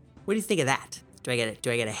troop. What do you think of that? Do I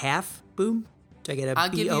get a half boom? Do I get a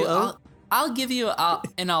BOO? I'll give you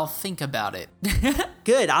and I'll think about it.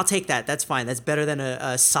 Good, I'll take that. That's fine. That's better than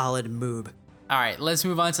a solid moob. All right, let's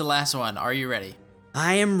move on to the last one. Are you ready?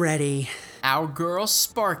 I am ready. Our girl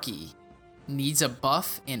Sparky needs a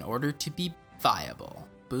buff in order to be viable.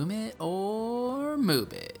 Boom it or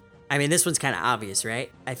move it. I mean, this one's kind of obvious, right?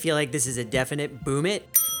 I feel like this is a definite boom it.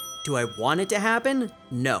 Do I want it to happen?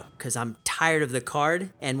 No, because I'm tired of the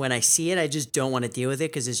card, and when I see it, I just don't want to deal with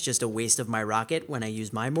it because it's just a waste of my rocket when I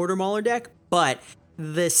use my Mortar Mauler deck. But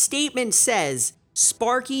the statement says,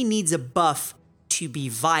 Sparky needs a buff to be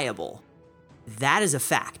viable. That is a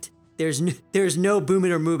fact. there's no boom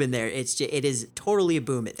it or move in there. It is totally a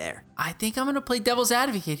boom it there. I think I'm going to play devil's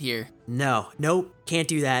advocate here. Nope, can't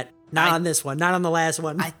do that. Not on this one. Not on the last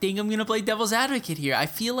one. I think I'm going to play devil's advocate here. I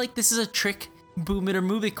feel like this is a trick boom it or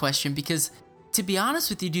move it question because, to be honest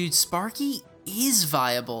with you, dude, Sparky is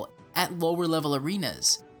viable at lower level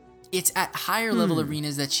arenas. It's at higher level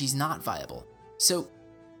arenas that she's not viable. So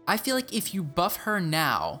I feel like if you buff her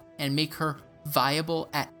now and make her viable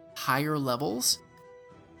at higher levels,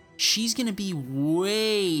 she's going to be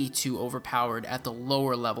way too overpowered at the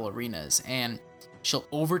lower level arenas, and she'll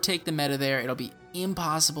overtake the meta there. It'll be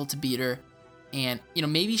impossible to beat her. And,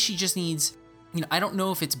 maybe she just needs, I don't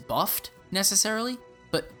know if it's buffed necessarily,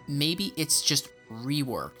 but maybe it's just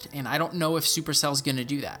reworked. And I don't know if Supercell's going to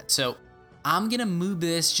do that. So I'm going to move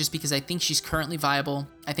this just because I think she's currently viable.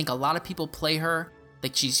 I think a lot of people play her.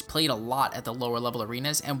 Like, she's played a lot at the lower level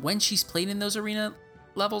arenas. And when she's played in those arena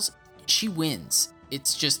levels, she wins.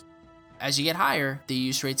 It's just, as you get higher, the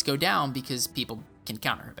use rates go down because people can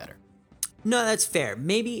counter her better. No, that's fair.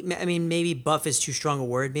 Maybe buff is too strong a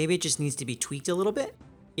word. Maybe it just needs to be tweaked a little bit.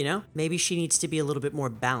 Maybe she needs to be a little bit more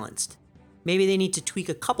balanced. Maybe they need to tweak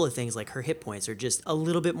a couple of things like her hit points or just a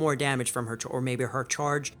little bit more damage from her, or maybe her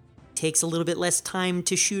charge takes a little bit less time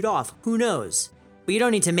to shoot off. Who knows? But you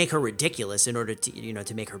don't need to make her ridiculous in order to,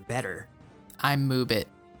 to make her better. I move it.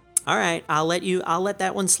 All right, I'll let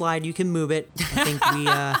that one slide. You can move it. I think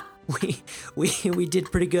we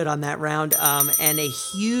did pretty good on that round. And a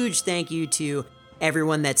huge thank you to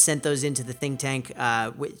everyone that sent those into the think tank.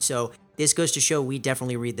 So this goes to show we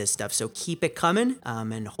definitely read this stuff. So keep it coming.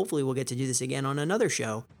 And hopefully we'll get to do this again on another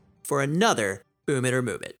show for another Boom It or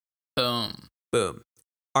Move It. Boom. Boom.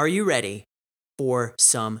 Are you ready for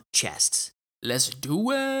some chests? Let's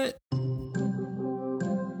do it.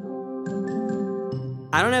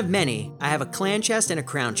 I don't have many. I have a clan chest and a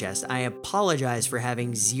crown chest. I apologize for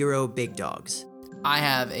having 0 big dogs. I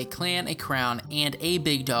have a clan, a crown, and a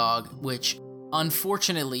big dog, which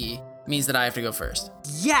unfortunately means that I have to go first.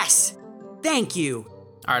 Yes! Thank you!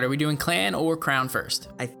 All right, are we doing clan or crown first?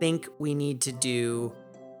 I think we need to do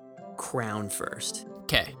crown first.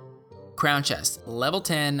 Okay. Crown chest, level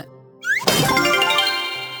 10,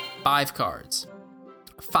 5 cards,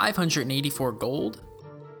 584 gold.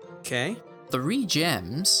 Okay. 3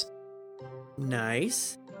 gems.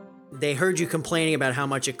 Nice. They heard you complaining about how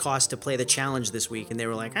much it cost to play the challenge this week, and they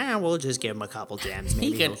were like, we'll just give him a couple gems.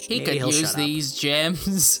 Maybe he could use these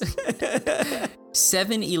gems.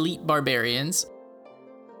 7 elite barbarians.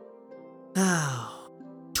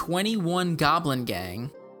 21 goblin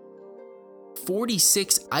gang.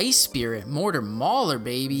 46 ice spirit mortar mauler,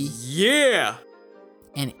 baby. Yeah!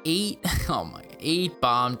 And 8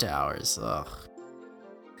 bomb towers. Ugh.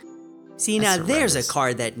 See, now there's a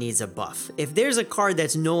card that needs a buff. If there's a card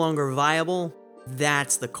that's no longer viable,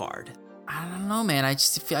 that's the card. I don't know, man. I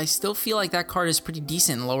still feel like that card is pretty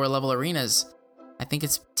decent in lower level arenas. I think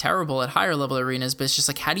it's terrible at higher level arenas, but it's just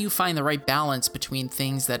like, how do you find the right balance between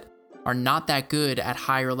things that are not that good at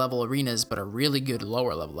higher level arenas, but are really good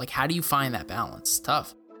lower level? Like, how do you find that balance? It's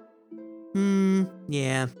tough.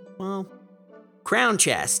 Yeah. Well, crown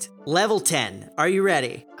chest, level 10. Are you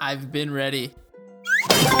ready? I've been ready.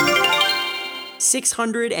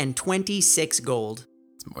 626 gold.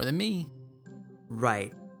 It's more than me.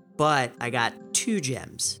 Right. But I got 2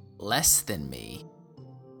 gems. Less than me.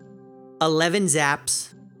 11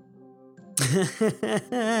 zaps.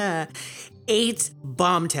 8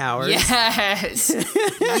 bomb towers. Yes!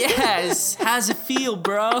 Yes! How's it feel,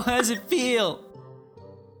 bro? How's it feel?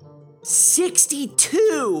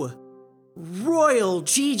 62 royal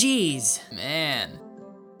GGs. Man.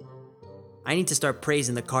 I need to start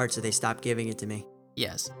praising the card so they stop giving it to me.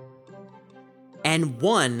 Yes. And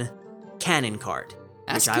 1 cannon card.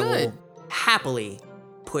 That's which good. I will happily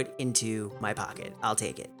put into my pocket. I'll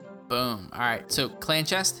take it. Boom. All right. So, clan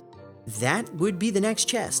chest? That would be the next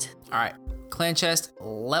chest. All right. Clan chest,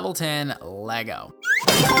 level 10, Lego.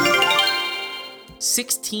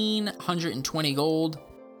 1,620 gold.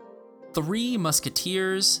 3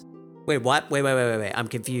 musketeers. Wait, what? Wait. I'm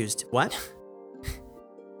confused. What?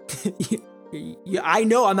 I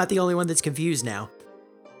know I'm not the only one that's confused now.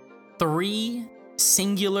 3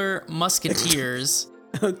 singular musketeers.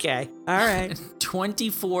 Okay. All right.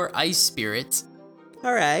 24 ice spirits.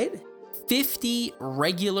 All right. 50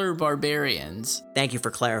 regular barbarians. Thank you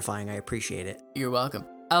for clarifying. I appreciate it. You're welcome.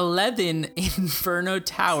 11 inferno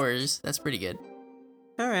towers. That's pretty good.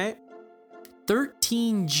 All right.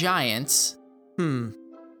 13 giants.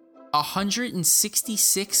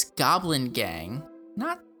 166 goblin gang.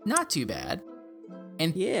 Not too bad.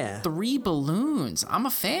 And 3 balloons. I'm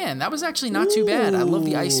a fan. That was actually not too bad. I love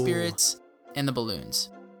the ice spirits and the balloons.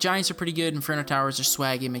 Giants are pretty good. Inferno Towers are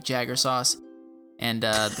swaggy, McJagger sauce. And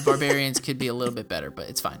the Barbarians could be a little bit better, but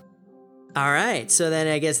it's fine. All right, so then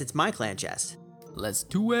I guess it's my clan chest. Let's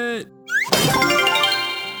do it.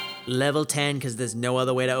 Level 10, because there's no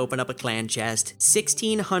other way to open up a clan chest.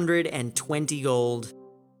 1,620 gold.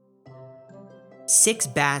 6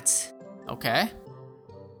 bats. Okay.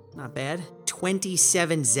 Not bad.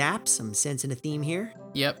 27 zaps. I'm sensing a theme here.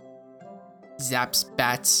 Yep. Zaps,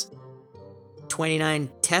 bats. 29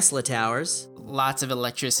 Tesla towers. Lots of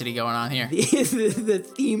electricity going on here. The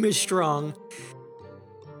theme is strong.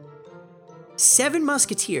 7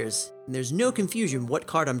 musketeers. And there's no confusion what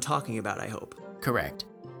card I'm talking about, I hope. Correct.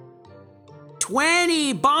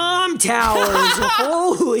 20 bomb towers!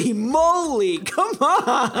 Holy moly, come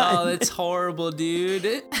on! Oh, that's horrible,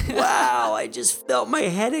 dude. Wow, I just felt my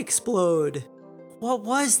head explode. What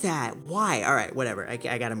was that? Why? All right, whatever. I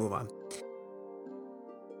gotta move on.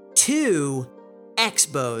 2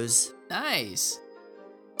 X-bows. Nice.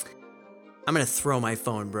 I'm gonna throw my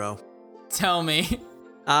phone, bro. Tell me.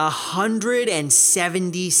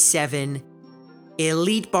 177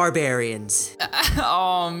 elite barbarians.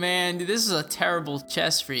 Oh, man, dude, this is a terrible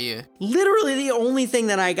chest for you. Literally the only thing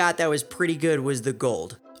that I got that was pretty good was the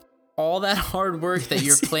gold. All that hard work that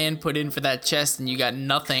your clan put in for that chest and you got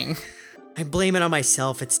nothing. I blame it on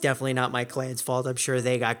myself. It's definitely not my clan's fault. I'm sure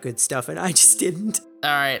they got good stuff and I just didn't.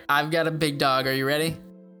 All right, I've got a big dog. Are you ready?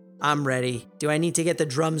 I'm ready. Do I need to get the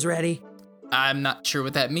drums ready? I'm not sure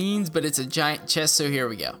what that means, but it's a giant chest, so here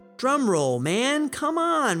we go. Drum roll, man. Come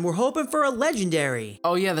on. We're hoping for a legendary.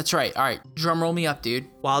 Oh, yeah, that's right. All right, drum roll me up, dude.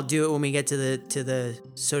 Well, I'll do it when we get to the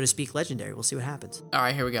so to speak legendary. We'll see what happens. All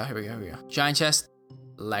right, here we go. Giant chest,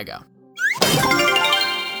 Lego.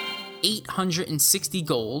 860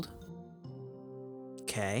 gold.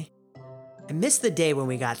 Okay. I missed the day when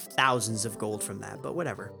we got thousands of gold from that, but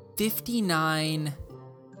whatever. 59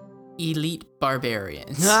 elite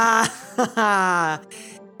barbarians. Right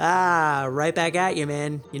back at you,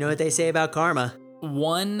 man. You know what they say about karma.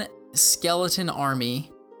 1 skeleton army.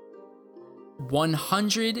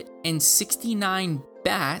 169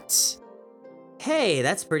 bats. Hey,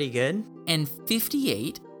 that's pretty good. And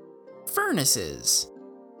 58 furnaces.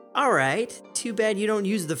 All right. Too bad you don't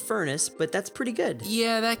use the furnace, but that's pretty good.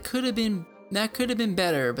 Yeah, that could have been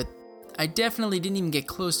better, but I definitely didn't even get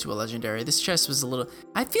close to a legendary. This chest was a little...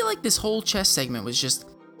 I feel like this whole chest segment was just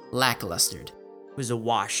lacklustered. It was a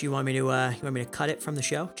wash. You want me to cut it from the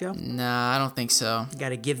show, Joe? Nah, I don't think so. You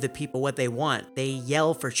gotta give the people what they want. They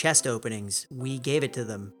yell for chest openings. We gave it to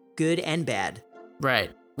them. Good and bad.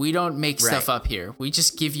 Right. We don't make stuff up here. We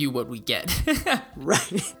just give you what we get.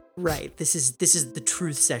 Right. Right. This is the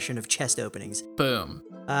truth session of chest openings. Boom.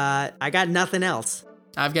 I got nothing else.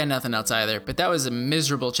 I've got nothing else either, but that was a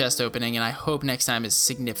miserable chest opening, and I hope next time is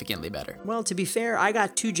significantly better. Well, to be fair, I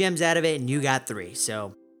got 2 gems out of it, and you got 3,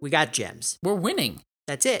 so we got gems. We're winning.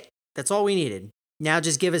 That's it. That's all we needed. Now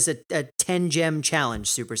just give us a 10-gem challenge,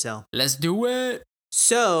 Supercell. Let's do it.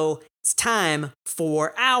 So, it's time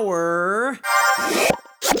for our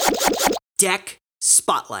deck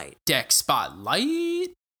spotlight. Deck spotlight.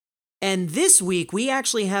 And this week, we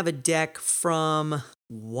actually have a deck from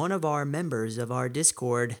one of our members of our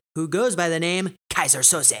Discord who goes by the name Kaiser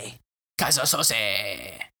Soze. Kaiser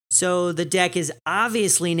Soze. So the deck is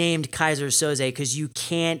obviously named Kaiser Soze because you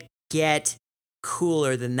can't get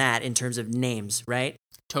cooler than that in terms of names, right?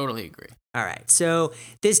 Totally agree. All right, so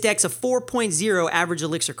this deck's a 4.0 average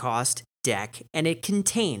elixir cost deck, and it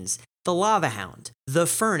contains the Lava Hound, the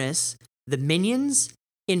Furnace, the Minions,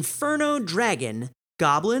 Inferno Dragon,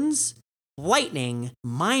 Goblins, Lightning,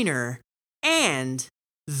 Miner, and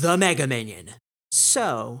the Mega Minion.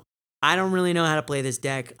 So, I don't really know how to play this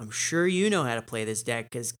deck. I'm sure you know how to play this deck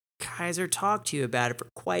because Kaiser talked to you about it for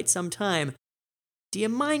quite some time. Do you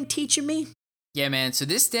mind teaching me? Yeah, man, so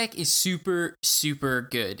this deck is super, super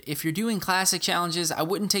good. If you're doing classic challenges, I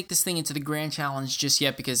wouldn't take this thing into the grand challenge just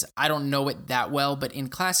yet because I don't know it that well, but in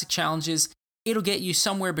classic challenges, it'll get you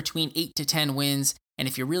somewhere between 8 to 10 wins, and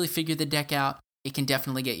if you really figure the deck out, it can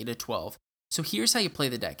definitely get you to 12. So here's how you play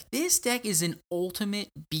the deck. This deck is an ultimate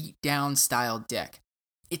beatdown style deck.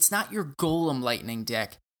 It's not your Golem Lightning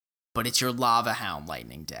deck, but it's your Lava Hound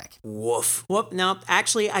Lightning deck. Woof. Whoop. No,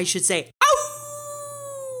 actually, I should say,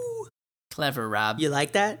 ow! Clever, Rob. You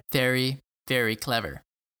like that? Very, very clever.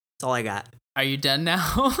 That's all I got. Are you done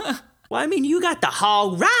now? Well, I mean, you got the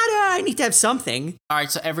howl rider. I need to have something. All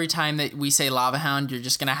right, so every time that we say Lava Hound, you're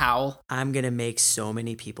just going to howl? I'm going to make so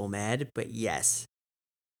many people mad, but yes.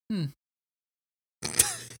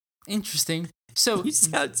 Interesting. So You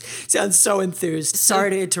sound so enthused.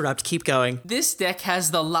 Sorry to interrupt. Keep going. this deck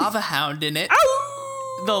has the Lava Hound in it.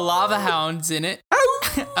 Ow! The Lava Hound's in it. Ow!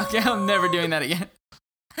 Okay, I'm never doing that again.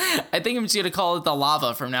 I think I'm just going to call it the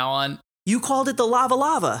lava from now on. You called it the lava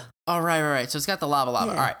lava. Oh, right. So it's got the lava. Yeah,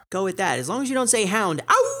 All right. go with that. As long as you don't say hound.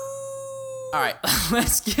 Ow! All right,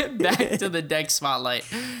 let's get back to the deck spotlight.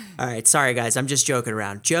 All right, sorry guys, I'm just joking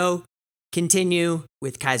around. Joe, continue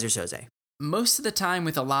with Kaiser Soze. Most of the time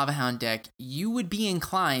with a Lava Hound deck, you would be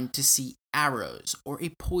inclined to see arrows, or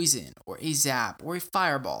a poison, or a zap, or a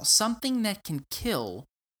fireball, something that can kill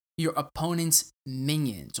your opponent's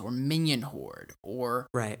minions, or minion horde, or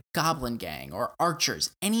goblin gang, or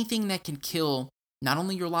archers, anything that can kill not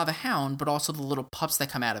only your Lava Hound, but also the little pups that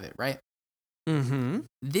come out of it, right? Mm-hmm.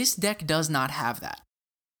 This deck does not have that.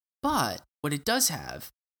 But what it does have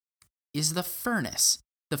is the Furnace.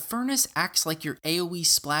 The Furnace acts like your AoE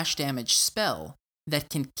splash damage spell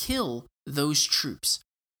that can kill those troops.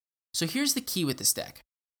 So here's the key with this deck.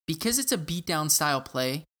 Because it's a beatdown style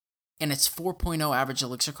play, and it's 4.0 average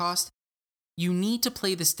elixir cost, you need to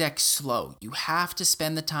play this deck slow. You have to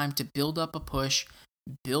spend the time to build up a push,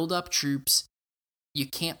 build up troops. You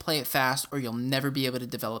can't play it fast, or you'll never be able to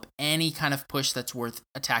develop any kind of push that's worth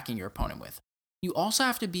attacking your opponent with. You also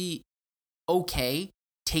have to be okay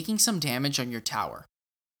taking some damage on your tower.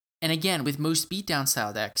 And again, with most beatdown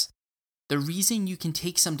style decks, the reason you can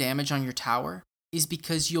take some damage on your tower is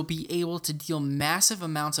because you'll be able to deal massive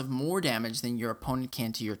amounts of more damage than your opponent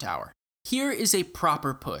can to your tower. Here is a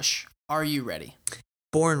proper push. Are you ready?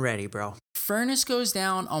 Born ready, bro. Furnace goes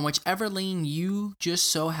down on whichever lane you just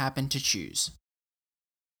so happen to choose.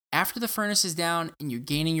 After the Furnace is down and you're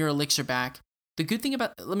gaining your elixir back,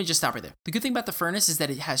 let me just stop right there. The good thing about the Furnace is that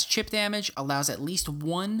it has chip damage, allows at least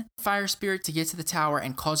one fire spirit to get to the tower,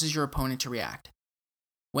 and causes your opponent to react.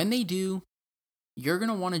 When they do, you're going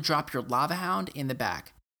to want to drop your Lava Hound in the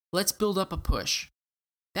back. Let's build up a push.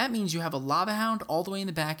 That means you have a Lava Hound all the way in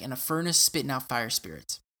the back and a Furnace spitting out fire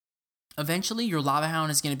spirits. Eventually, your Lava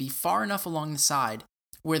Hound is going to be far enough along the side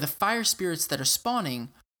where the fire spirits that are spawning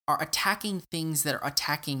are attacking things that are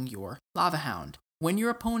attacking your Lava Hound. When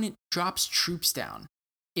your opponent drops troops down,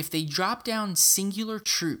 if they drop down singular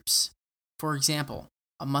troops, for example,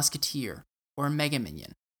 a musketeer or a mega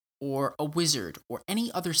minion or a wizard or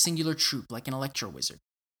any other singular troop like an electro wizard,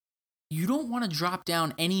 you don't want to drop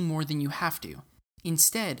down any more than you have to.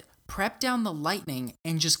 Instead, prep down the lightning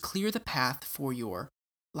and just clear the path for your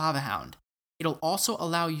Lava Hound. It'll also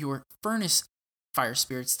allow your Furnace fire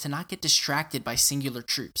spirits to not get distracted by singular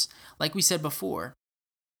troops. Like we said before,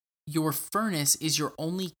 your Furnace is your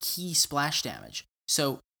only key splash damage.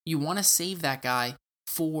 So you want to save that guy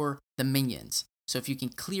for the minions. So if you can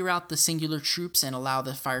clear out the singular troops and allow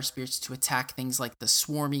the fire spirits to attack things like the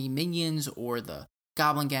swarmy minions or the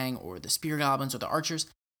goblin gang or the spear goblins or the archers,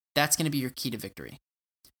 that's going to be your key to victory.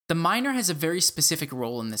 The Miner has a very specific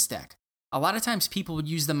role in this deck. A lot of times people would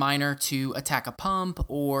use the Miner to attack a pump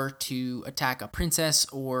or to attack a princess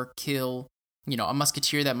or kill, a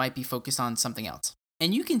musketeer that might be focused on something else.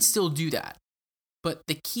 And you can still do that. But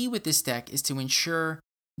the key with this deck is to ensure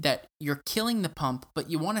that you're killing the pump, but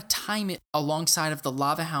you want to time it alongside of the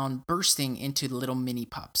Lava Hound bursting into the little mini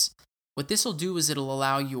pups. What this will do is it'll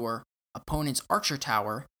allow your opponent's archer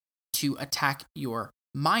tower to attack your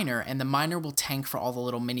Miner, and the Miner will tank for all the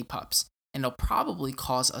little mini pups. And it'll probably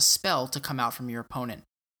cause a spell to come out from your opponent.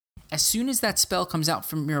 As soon as that spell comes out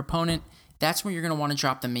from your opponent, that's when you're going to want to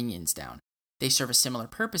drop the minions down. They serve a similar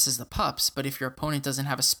purpose as the pups, but if your opponent doesn't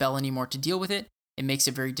have a spell anymore to deal with it, it makes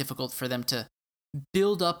it very difficult for them to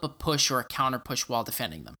build up a push or a counter push while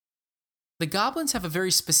defending them. The goblins have a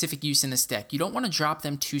very specific use in this deck. You don't want to drop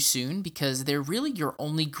them too soon because they're really your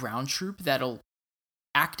only ground troop that'll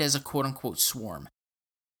act as a quote-unquote swarm.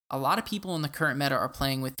 A lot of people in the current meta are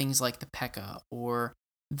playing with things like the P.E.K.K.A. or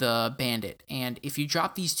the Bandit, and if you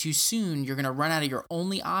drop these too soon, you're going to run out of your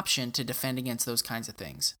only option to defend against those kinds of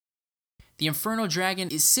things. The Inferno Dragon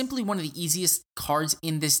is simply one of the easiest cards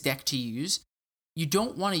in this deck to use. You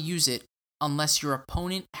don't want to use it unless your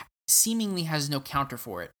opponent seemingly has no counter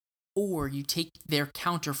for it, or you take their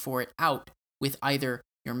counter for it out with either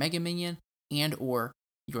your Mega Minion and or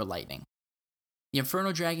your Lightning. The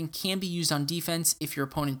Inferno Dragon can be used on defense if your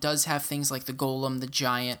opponent does have things like the Golem, the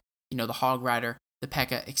Giant, the Hog Rider, the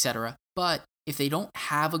P.E.K.K.A., etc. But if they don't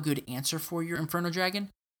have a good answer for your Inferno Dragon,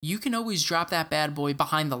 you can always drop that bad boy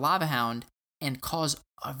behind the Lava Hound and cause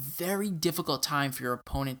a very difficult time for your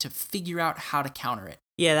opponent to figure out how to counter it.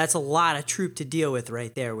 Yeah, that's a lot of troop to deal with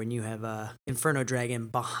right there when you have a Inferno Dragon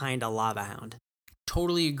behind a Lava Hound.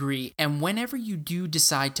 Totally agree. And whenever you do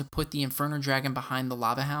decide to put the Inferno Dragon behind the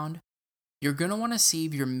Lava Hound, you're going to want to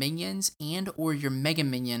save your minions and or your Mega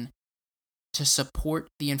Minion to support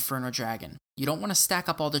the Inferno Dragon. You don't want to stack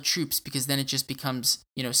up all the troops because then it just becomes,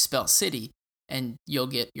 Spell City. and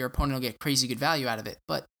your opponent will get crazy good value out of it.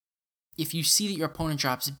 But if you see that your opponent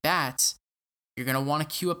drops bats, you're going to want to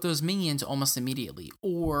queue up those minions almost immediately,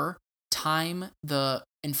 or time the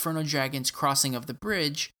Inferno Dragon's crossing of the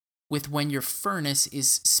bridge with when your furnace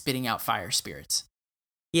is spitting out fire spirits.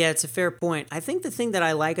 Yeah, it's a fair point. I think the thing that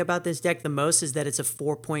I like about this deck the most is that it's a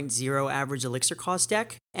 4.0 average elixir cost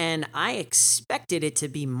deck, and I expected it to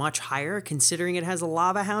be much higher considering it has a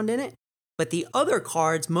Lava Hound in it. But the other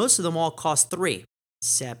cards, most of them all cost 3,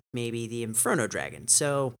 except maybe the Inferno Dragon.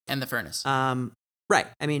 So And the furnace. Right.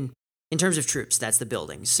 I mean, in terms of troops, that's the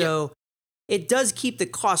building. So it does keep the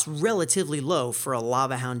cost relatively low for a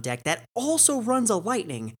Lava Hound deck that also runs a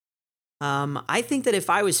lightning. I think that if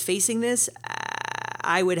I was facing this,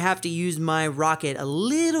 I would have to use my rocket a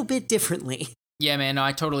little bit differently. Yeah, man, no,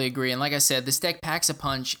 I totally agree. And like I said, this deck packs a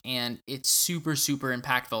punch, and it's super, super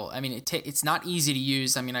impactful. I mean, it's not easy to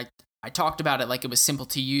use. I mean, I talked about it like it was simple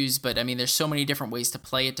to use, but I mean, there's so many different ways to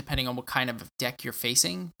play it depending on what kind of deck you're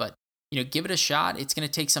facing. But, give it a shot. It's going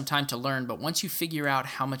to take some time to learn, but once you figure out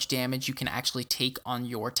how much damage you can actually take on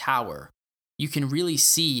your tower, you can really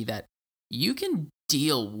see that you can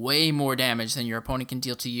deal way more damage than your opponent can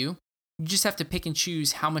deal to you. You just have to pick and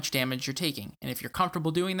choose how much damage you're taking. And if you're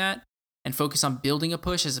comfortable doing that and focus on building a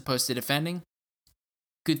push as opposed to defending,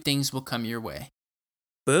 good things will come your way.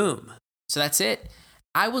 Boom. So that's it.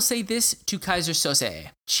 I will say this to Kaiser Sose.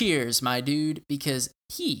 Cheers, my dude, because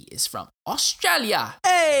he is from Australia.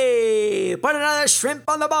 Hey, put another shrimp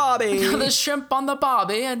on the barbie. Another shrimp on the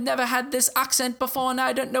barbie. I've never had this accent before, and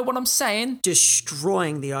I don't know what I'm saying.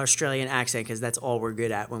 Destroying the Australian accent, because that's all we're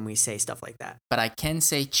good at when we say stuff like that. But I can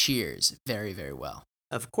say cheers very, very well.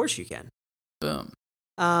 Of course you can. Boom.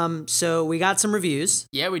 So we got some reviews.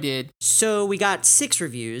 Yeah, we did. So we got 6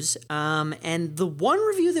 reviews. And the one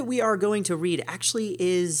review that we are going to read actually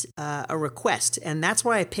is a request. And that's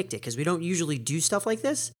why I picked it, because we don't usually do stuff like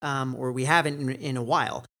this, or we haven't in a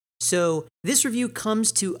while. So this review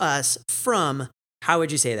comes to us from, how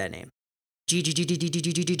would you say that name? DJ.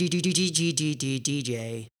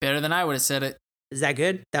 Better than I would have said it. Is that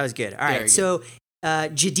good? That was good. All right. So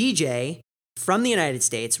JDJ from the United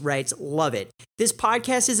States writes, love it. This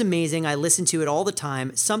podcast is amazing. I listen to it all the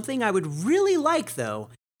time. Something I would really like, though,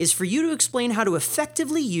 is for you to explain how to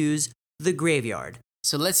effectively use the graveyard.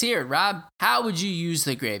 So let's hear it, Rob. How would you use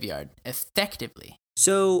the graveyard effectively?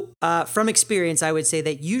 So from experience, I would say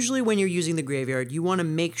that usually when you're using the graveyard, you want to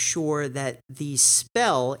make sure that the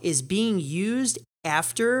spell is being used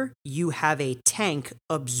after you have a tank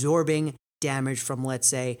absorbing damage from, let's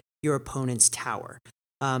say, your opponent's tower.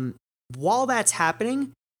 While that's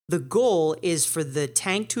happening, the goal is for the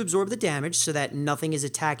tank to absorb the damage so that nothing is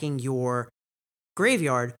attacking your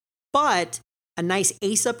graveyard. But a nice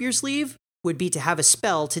ace up your sleeve would be to have a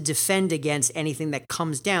spell to defend against anything that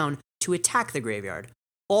comes down to attack the graveyard.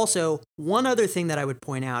 Also, one other thing that I would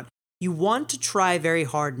point out, you want to try very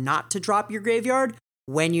hard not to drop your graveyard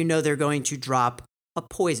when you know they're going to drop a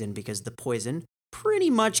poison, because the poison pretty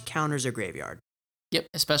much counters a graveyard. Yep,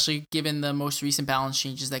 especially given the most recent balance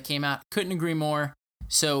changes that came out. Couldn't agree more.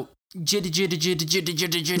 So, yes.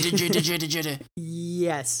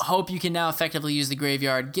 Hope you can now effectively use the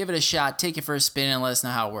graveyard. Give it a shot, take it for a spin, and let us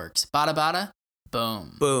know how it works. Bada bada,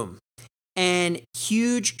 boom. Boom. And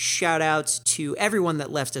huge shout outs to everyone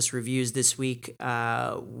that left us reviews this week.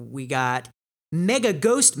 We got Mega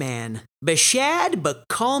Ghost Man, Bashad, but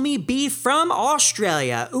call me B from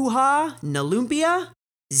Australia, Uha, Nalumpia,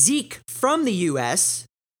 Zeke from the US,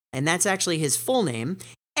 and that's actually his full name.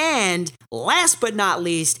 And last but not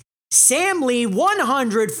least, Sam Lee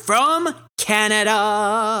 100 from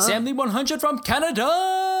Canada. Sam Lee 100 from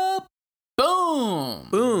Canada. Boom.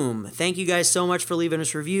 Boom. Thank you guys so much for leaving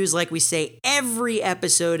us reviews. Like we say every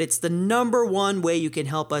episode, it's the #1 way you can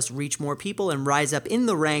help us reach more people and rise up in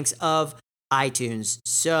the ranks of iTunes.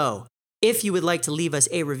 So if you would like to leave us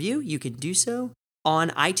a review, you can do so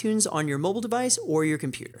on iTunes on your mobile device or your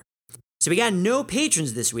computer. So we got no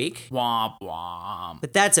patrons this week. Womp womp.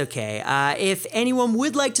 But that's okay. If anyone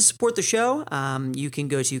would like to support the show, you can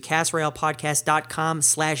go to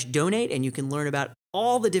castroyalpodcast.com/donate, and you can learn about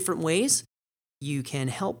all the different ways you can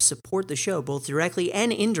help support the show, both directly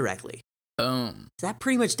and indirectly. Boom. That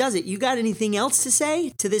pretty much does it. You got anything else to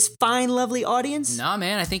say to this fine, lovely audience? Nah,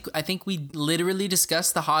 man. I think we literally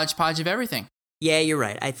discussed the hodgepodge of everything. Yeah, you're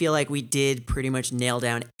right. I feel like we did pretty much nail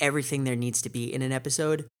down everything there needs to be in an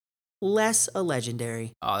episode. Less a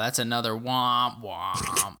legendary. Oh, that's another womp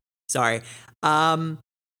womp. Sorry.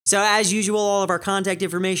 So as usual, all of our contact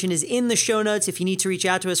information is in the show notes. If you need to reach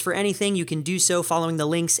out to us for anything, you can do so following the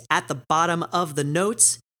links at the bottom of the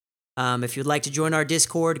notes. If you'd like to join our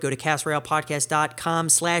Discord, go to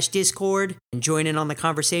castroyalpodcast.com/Discord and join in on the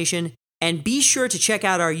conversation. And be sure to check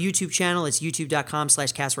out our YouTube channel. It's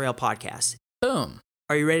youtube.com/castroyalpodcast. Boom.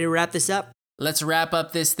 Are you ready to wrap this up? Let's wrap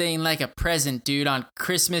up this thing like a present, dude. On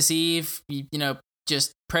Christmas Eve,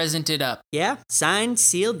 just present it up. Yeah? Signed,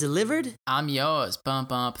 sealed, delivered? I'm yours. Bump,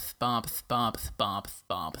 bump, bump, bump, bump,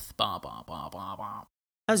 bump, bump, bump, bump, bump.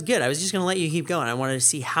 That was good. I was just going to let you keep going. I wanted to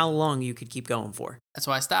see how long you could keep going for. That's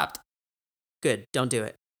why I stopped. Good. Don't do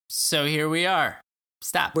it. So here we are.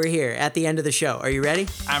 Stop. We're here at the end of the show. Are you ready?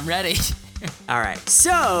 I'm ready. All right.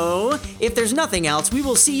 So, if there's nothing else, we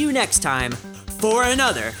will see you next time for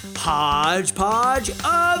another Hodgepodge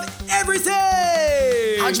of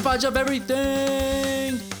Everything! Hodgepodge of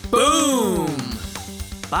everything! Boom!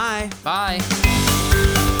 Bye. Bye.